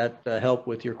that help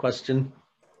with your question?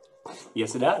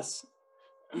 Yes, it does.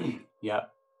 Yeah.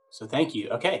 So thank you.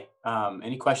 Okay.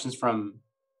 Any questions from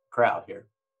crowd here?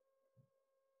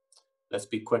 Let's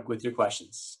be quick with your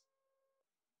questions.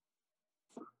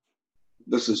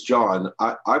 This is John.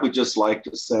 I would just like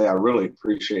to say I really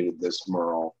appreciated this,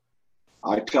 Merle.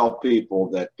 I tell people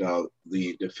that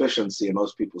the deficiency in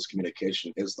most people's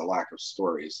communication is the lack of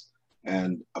stories.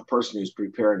 And a person who's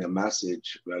preparing a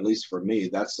message, at least for me,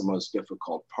 that's the most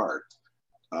difficult part.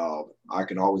 I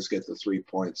can always get the 3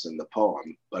 points in the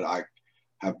poem, but I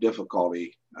have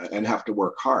difficulty and have to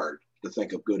work hard to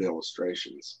think of good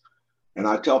illustrations. And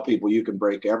I tell people you can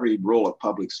break every rule of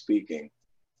public speaking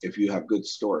if you have good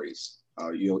stories.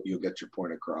 You'll get your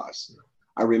point across.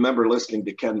 I remember listening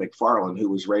to Ken McFarland, who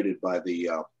was rated by the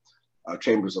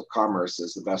Chambers of Commerce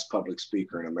as the best public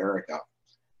speaker in America.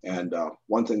 And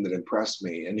one thing that impressed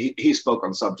me, and he spoke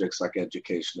on subjects like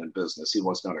education and business. He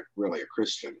was not really a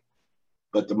Christian,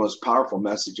 but the most powerful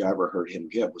message I ever heard him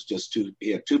give was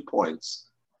he had 2 points,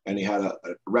 and he had a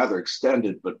rather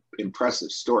extended but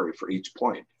impressive story for each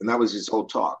point. And that was his whole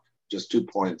talk, just 2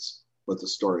 points with a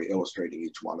story illustrating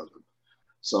each one of them.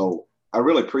 So I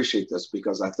really appreciate this,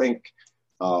 because I think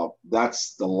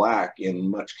that's the lack in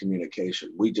much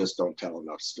communication. We just don't tell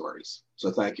enough stories. So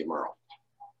thank you, Merle.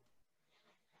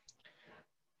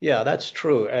 Yeah, that's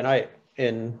true. And I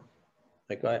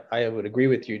would agree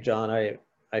with you, John.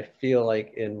 I feel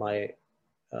like in my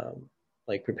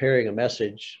like preparing a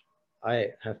message, I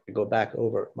have to go back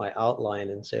over my outline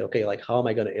and say, okay, like, how am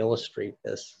I going to illustrate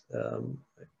this?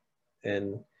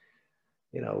 And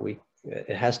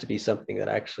it has to be something that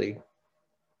actually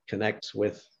connects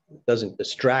with, doesn't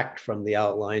distract from the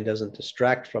outline, doesn't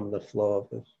distract from the flow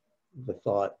of the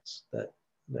thoughts that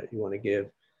you want to give.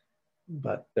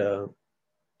 But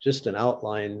just an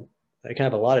outline, it can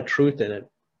have a lot of truth in it,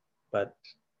 but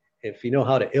if you know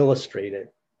how to illustrate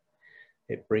it,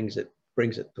 it brings it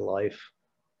to life.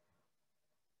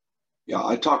 Yeah,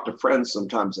 I talk to friends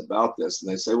sometimes about this,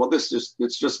 and they say, well, it's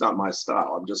just not my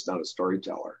style. I'm just not a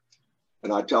storyteller.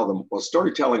 And I tell them, well,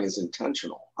 storytelling is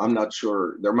intentional. I'm not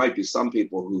sure. There might be some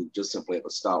people who just simply have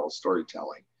a style of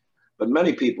storytelling, but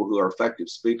many people who are effective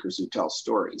speakers who tell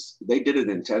stories, they did it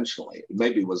intentionally. It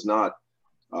maybe was not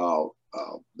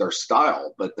their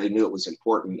style, but they knew it was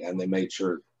important, and they made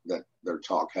sure that their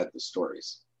talk had the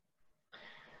stories.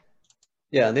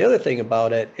 Yeah, and the other thing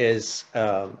about it is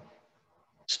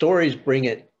stories bring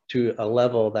it to a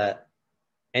level that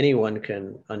anyone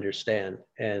can understand.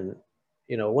 And,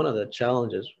 you know, one of the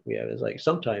challenges we have is like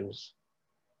sometimes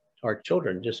our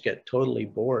children just get totally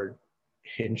bored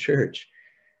in church,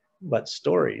 but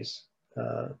stories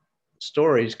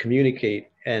communicate,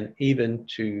 and even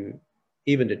to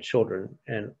children.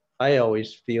 And I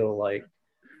always feel like,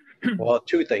 well,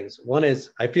 two things. One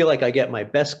is I feel like I get my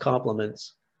best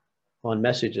compliments on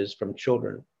messages from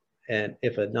children. And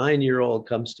if a 9-year-old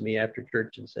comes to me after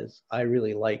church and says, I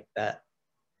really like that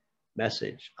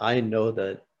message, I know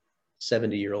that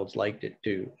 70-year-olds liked it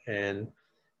too. And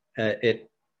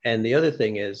and the other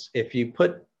thing is, if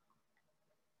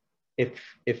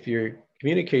your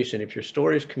communication, if your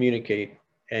stories communicate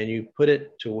and you put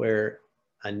it to where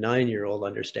a 9-year-old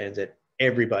understands it,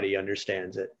 everybody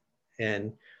understands it.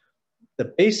 And the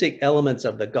basic elements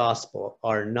of the gospel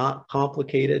are not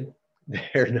complicated.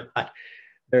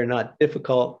 They're not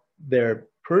difficult. They're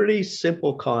pretty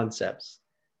simple concepts.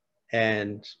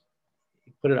 And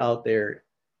you put it out there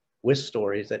with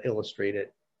stories that illustrate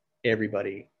it,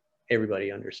 everybody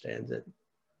understands it.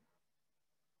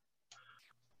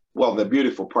 Well, the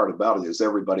beautiful part about it is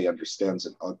everybody understands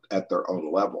it at their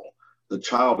own level. The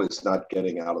child is not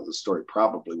getting out of the story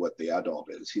probably what the adult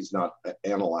is. He's not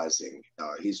analyzing.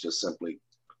 He's just simply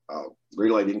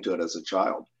relating to it as a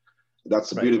child.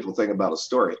 That's the beautiful thing about a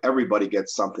story. Everybody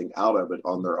gets something out of it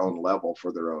on their own level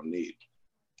for their own need.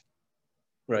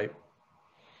 Right.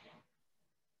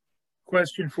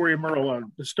 Question for you, Merle.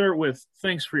 To start with,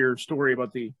 thanks for your story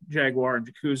about the Jaguar and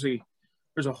Jacuzzi.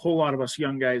 There's a whole lot of us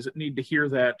young guys that need to hear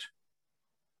that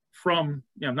from,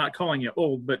 I'm not calling you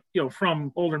old, but,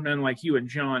 from older men like you and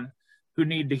John, who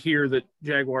need to hear that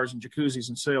Jaguars and Jacuzzis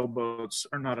and sailboats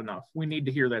are not enough. We need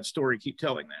to hear that story. Keep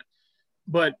telling that.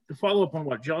 But to follow up on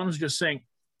what John was just saying,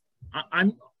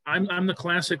 I'm the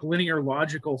classic linear,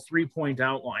 logical 3-point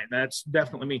outline. That's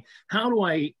definitely me. How do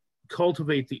I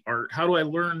cultivate the art? How do I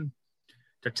learn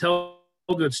to tell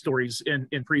good stories in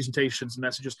presentations and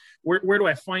messages? Where do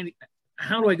I find?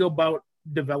 How do I go about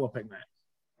developing that?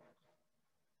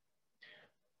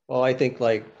 Well, I think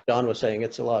like John was saying,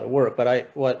 it's a lot of work,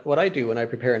 but what I do when I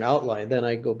prepare an outline, then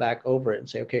I go back over it and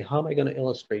say, okay, how am I going to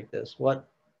illustrate this? What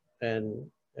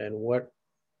can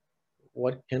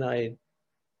I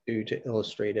do to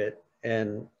illustrate it?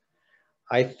 And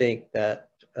I think that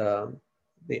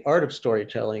the art of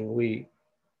storytelling, we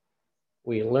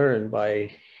learn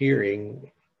by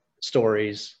hearing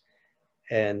stories,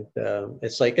 and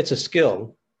it's a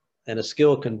skill. And a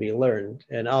skill can be learned.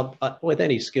 And with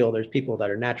any skill, there's people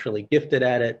that are naturally gifted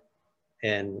at it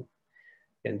and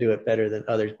can do it better than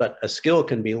others. But a skill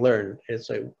can be learned.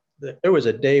 There was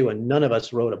a day when none of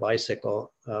us rode a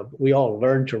bicycle. We all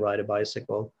learned to ride a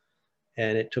bicycle,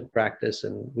 and it took practice,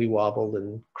 and we wobbled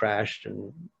and crashed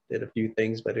and did a few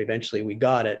things, but eventually we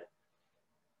got it.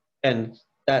 And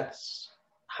that's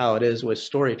how it is with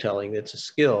storytelling. It's a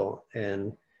skill.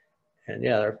 And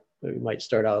yeah, we might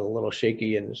start out a little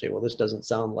shaky and say, well, this doesn't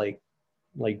sound like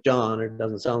John, or it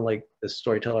doesn't sound like the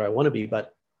storyteller I want to be,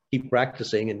 but keep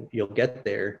practicing and you'll get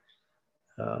there.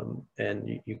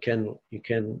 And you can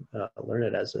learn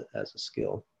it as a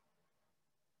skill.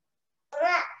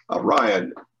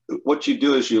 Ryan, what you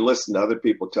do is you listen to other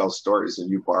people tell stories,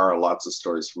 and you borrow lots of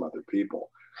stories from other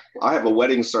people. I have a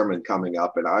wedding sermon coming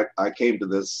up, and I came to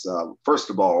this,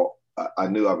 first of all, I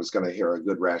knew I was going to hear a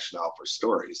good rationale for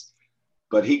stories.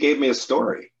 But he gave me a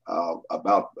story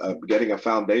about getting a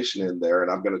foundation in there,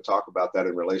 and I'm going to talk about that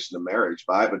in relation to marriage.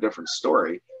 But I have a different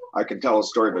story. I can tell a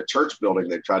story of a church building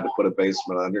they tried to put a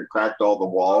basement under, cracked all the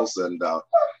walls, and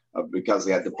because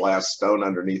they had to blast stone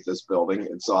underneath this building.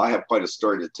 And so I have quite a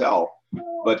story to tell.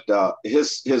 But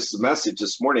his message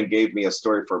this morning gave me a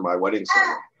story for my wedding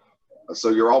sermon. So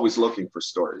you're always looking for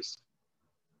stories.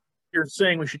 You're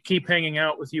saying we should keep hanging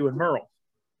out with you and Merle.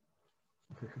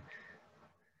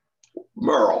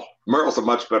 Merle's a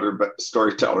much better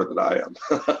storyteller than I am.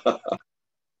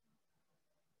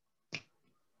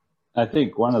 I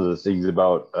think one of the things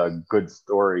about a good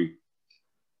story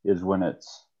is when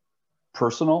it's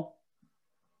personal.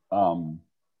 So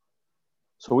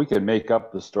we can make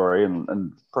up the story,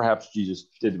 and perhaps Jesus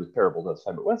did with parables at the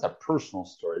time, but when it's a personal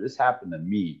story, this happened to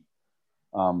me.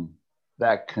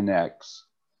 that connects.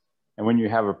 And when you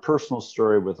have a personal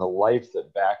story with a life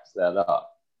that backs that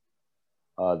up,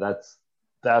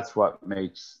 that's what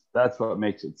makes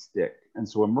it stick. And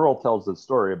so when Merle tells the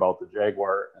story about the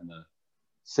Jaguar and the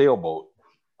sailboat,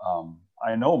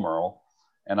 I know Merle,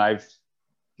 and I've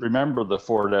remembered the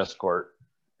Ford Escort,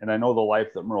 and I know the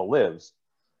life that Merle lives,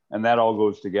 and that all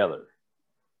goes together.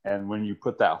 And when you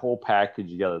put that whole package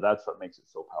together, that's what makes it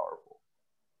so powerful.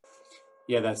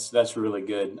 Yeah, that's really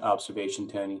good observation,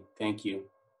 Tony. Thank you.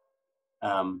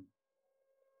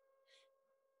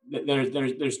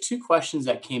 There's two questions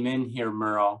that came in here,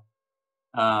 Merle,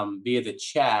 via the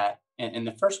chat, and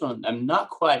the first one, I'm not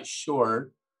quite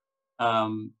sure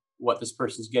what this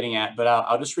person's getting at, but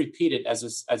I'll just repeat it as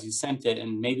you sent it,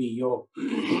 and maybe you'll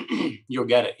you'll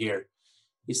get it here.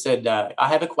 He said, "I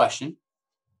have a question.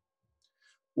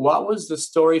 What was the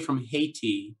story from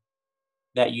Haiti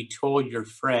that you told your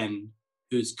friend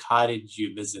whose cottage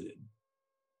you visited?"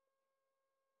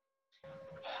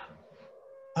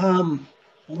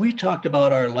 We talked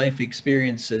about our life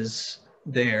experiences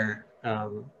there,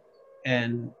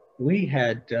 and we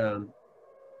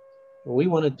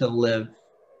wanted to live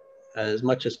as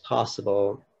much as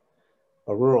possible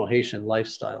a rural Haitian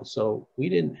lifestyle. So we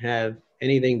didn't have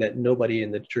anything that nobody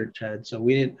in the church had. So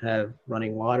we didn't have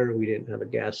running water. We didn't have a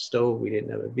gas stove. We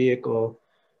didn't have a vehicle.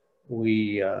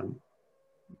 We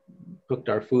cooked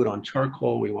our food on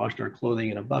charcoal. We washed our clothing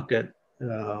in a bucket.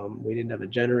 We didn't have a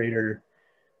generator.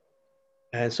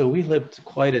 And so we lived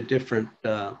quite a different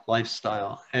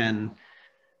lifestyle. And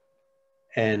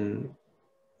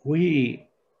we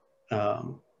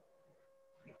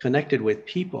connected with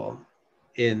people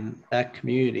in that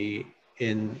community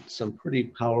in some pretty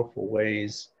powerful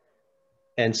ways,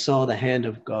 and saw the hand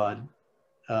of God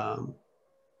at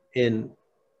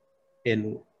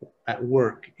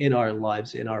work in our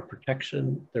lives, in our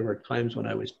protection. There were times when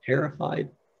I was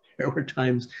terrified. There were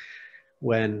times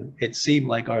when it seemed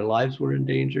like our lives were in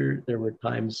danger. There were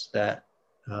times that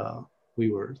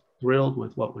we were thrilled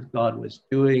with what God was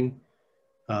doing.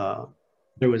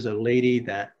 There was a lady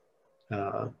that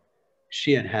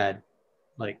she had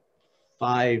like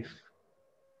 5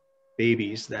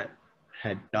 babies that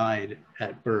had died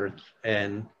at birth,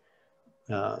 and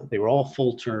they were all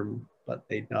full term, but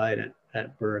they died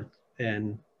at birth.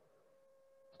 And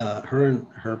her and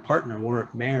her partner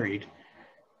weren't married,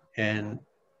 and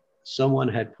someone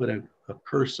had put a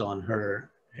curse on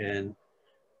her, and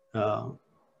her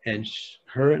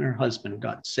and her husband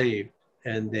got saved,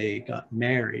 and they got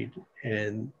married,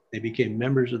 and they became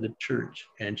members of the church,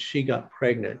 and she got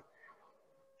pregnant,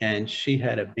 and she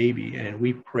had a baby, and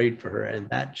we prayed for her, and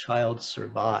that child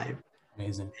survived.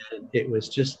 Amazing. And it was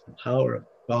just the power of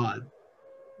God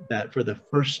that for the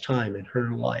first time in her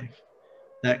life,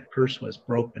 that curse was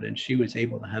broken, and she was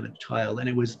able to have a child. And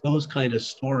it was those kind of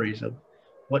stories of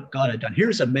what God had done.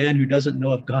 Here's a man who doesn't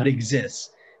know if God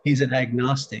exists. He's an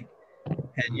agnostic.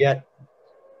 And yet,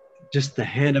 just the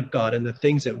hand of God and the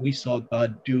things that we saw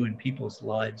God do in people's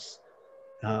lives,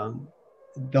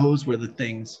 those were the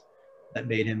things that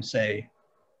made him say,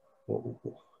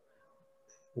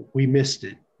 we missed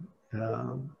it.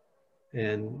 You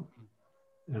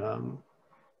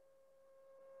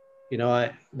know,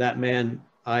 that man,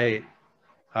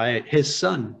 his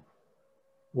son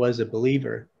was a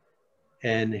believer,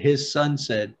 and his son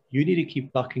said, you need to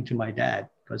keep talking to my dad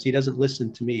because he doesn't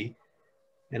listen to me.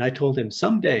 And I told him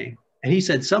someday, and he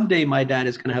said, someday my dad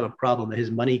is going to have a problem that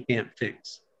his money can't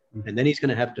fix. And then he's going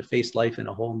to have to face life in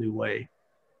a whole new way.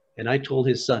 And I told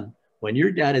his son, when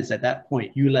your dad is at that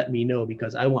point, you let me know,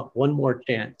 because I want one more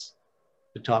chance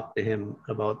to talk to him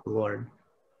about the Lord.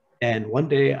 And one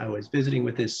day I was visiting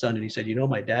with his son, and he said, you know,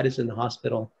 my dad is in the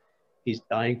hospital. He's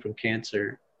dying from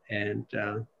cancer. And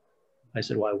I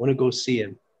said, well, I want to go see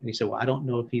him. And he said, well, I don't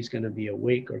know if he's going to be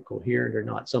awake or coherent or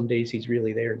not. Some days he's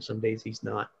really there, and some days he's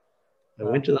not. I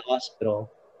went to the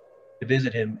hospital to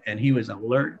visit him, and he was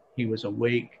alert. He was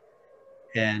awake,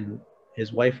 and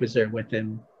his wife was there with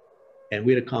him. And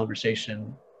we had a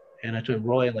conversation, and I told him,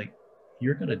 Roy, like,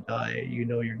 you're going to die. You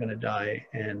know, you're going to die.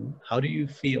 And how do you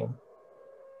feel?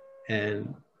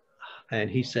 And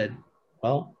he said,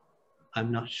 well,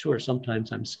 I'm not sure.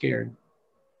 Sometimes I'm scared.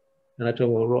 And I told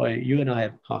him, well, Roy, you and I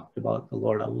have talked about the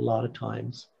Lord a lot of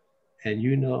times, and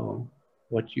you know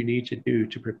what you need to do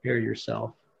to prepare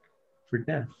yourself for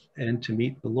death and to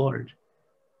meet the Lord.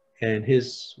 And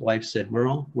his wife said,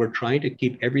 Merle, we're trying to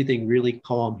keep everything really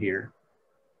calm here.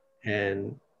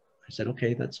 And I said,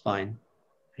 okay, that's fine.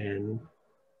 And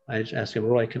I just asked him,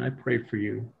 Roy, can I pray for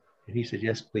you? And he said,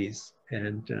 yes, please.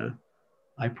 And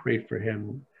I prayed for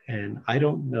him. And I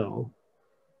don't know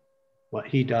Well,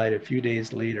 he died a few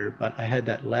days later, but I had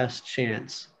that last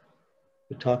chance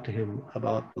to talk to him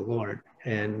about the Lord.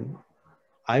 And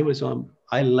I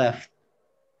left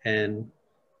and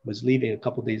was leaving a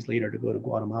couple days later to go to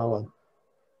Guatemala.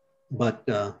 But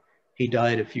he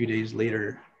died a few days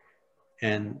later,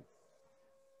 and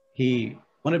he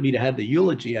wanted me to have the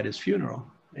eulogy at his funeral.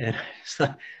 And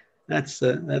so that's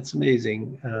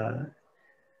amazing.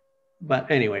 But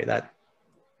anyway,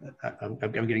 I'm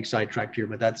getting sidetracked here,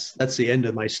 but that's the end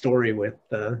of my story with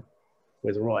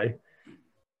Roy.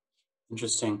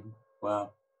 Interesting.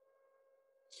 Wow.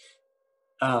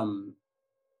 And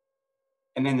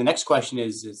then the next question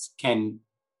is can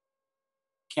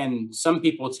some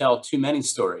people tell too many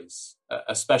stories,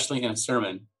 especially in a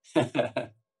sermon?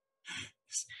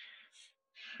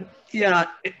 Yeah,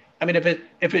 I mean,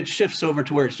 if it shifts over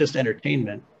to where it's just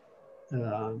entertainment,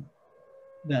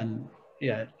 then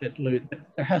yeah,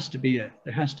 there has to be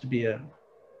a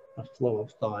flow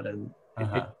of thought, and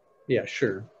yeah,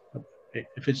 sure.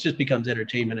 If it just becomes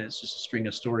entertainment, and it's just a string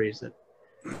of stories that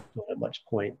don't have much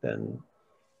point, then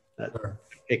Sure.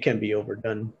 It can be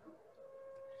overdone.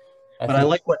 But I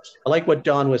like what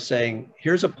John was saying.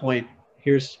 Here's a point.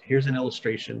 Here's an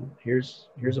illustration. Here's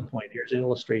a point. Here's an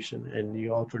illustration, and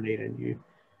you alternate and you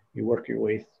work your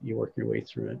way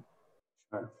through it.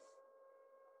 Sure.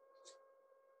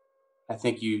 I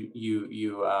think you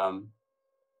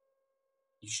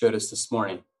showed us this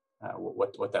morning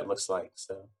what that looks like.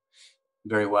 So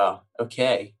very well.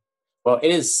 Okay. Well, it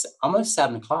is almost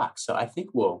 7 o'clock, so I think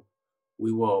we'll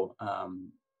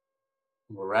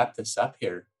wrap this up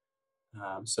here.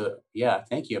 So yeah,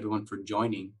 thank you everyone for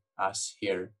joining us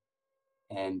here,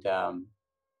 and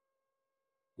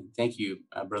thank you,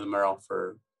 Brother Merle,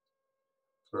 for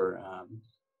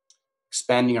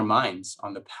expanding our minds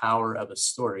on the power of a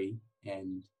story,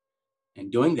 and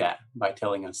doing that by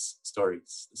telling us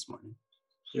stories this morning.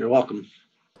 You're welcome.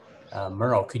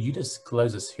 Merle, could you just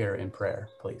close us here in prayer,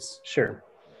 please? Sure.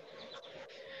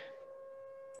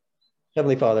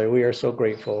 Heavenly Father, we are so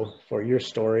grateful for your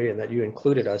story and that you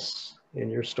included us in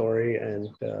your story. And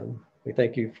we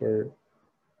thank you for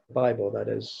the Bible, that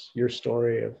is your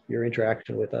story of your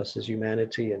interaction with us as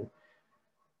humanity. And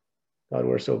God,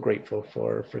 we're so grateful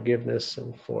for forgiveness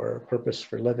and for purpose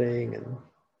for living and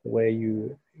the way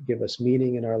you give us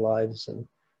meaning in our lives. And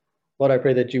Lord, I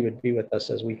pray that you would be with us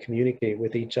as we communicate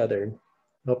with each other.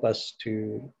 Help us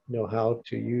to know how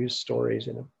to use stories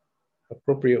in an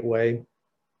appropriate way,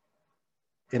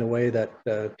 in a way that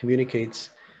communicates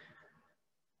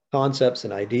concepts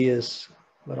and ideas,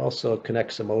 but also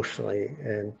connects emotionally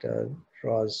and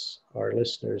draws our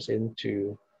listeners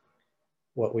into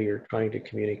what we are trying to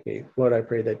communicate. Lord, I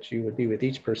pray that you would be with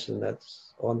each person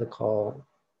that's on the call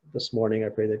this morning. I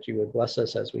pray that you would bless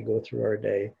us as we go through our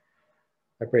day.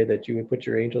 I pray that you would put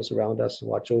your angels around us and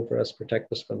watch over us,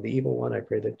 protect us from the evil one. I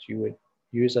pray that you would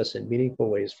use us in meaningful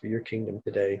ways for your kingdom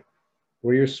today.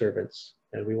 We're your servants,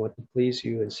 and we want to please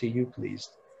you and see you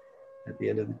pleased at the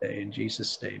end of the day. In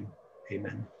Jesus' name,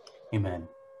 amen. Amen.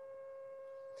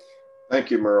 Thank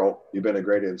you, Merle. You've been a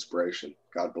great inspiration.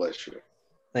 God bless you.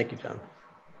 Thank you, John.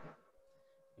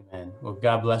 Amen. Well,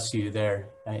 God bless you there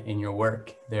in your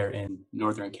work there in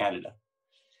Northern Canada.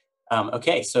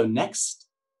 Okay, so next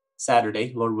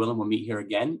Saturday, Lord willing, we'll meet here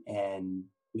again, and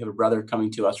we have a brother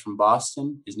coming to us from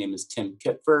Boston. His name is Tim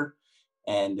Kipfer,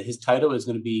 and his title is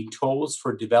going to be Tools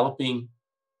for Developing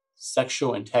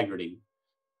Sexual Integrity.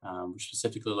 We're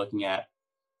specifically looking at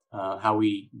how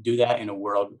we do that in a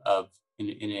world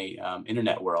in a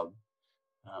internet world.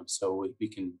 So we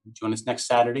can join us next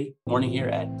Saturday morning here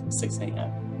at 6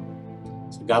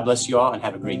 a.m. So God bless you all and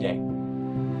have a great day.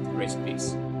 Grace and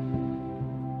peace.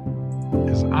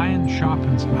 As iron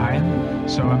sharpens iron,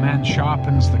 so a man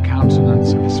sharpens the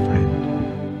countenance of his friend.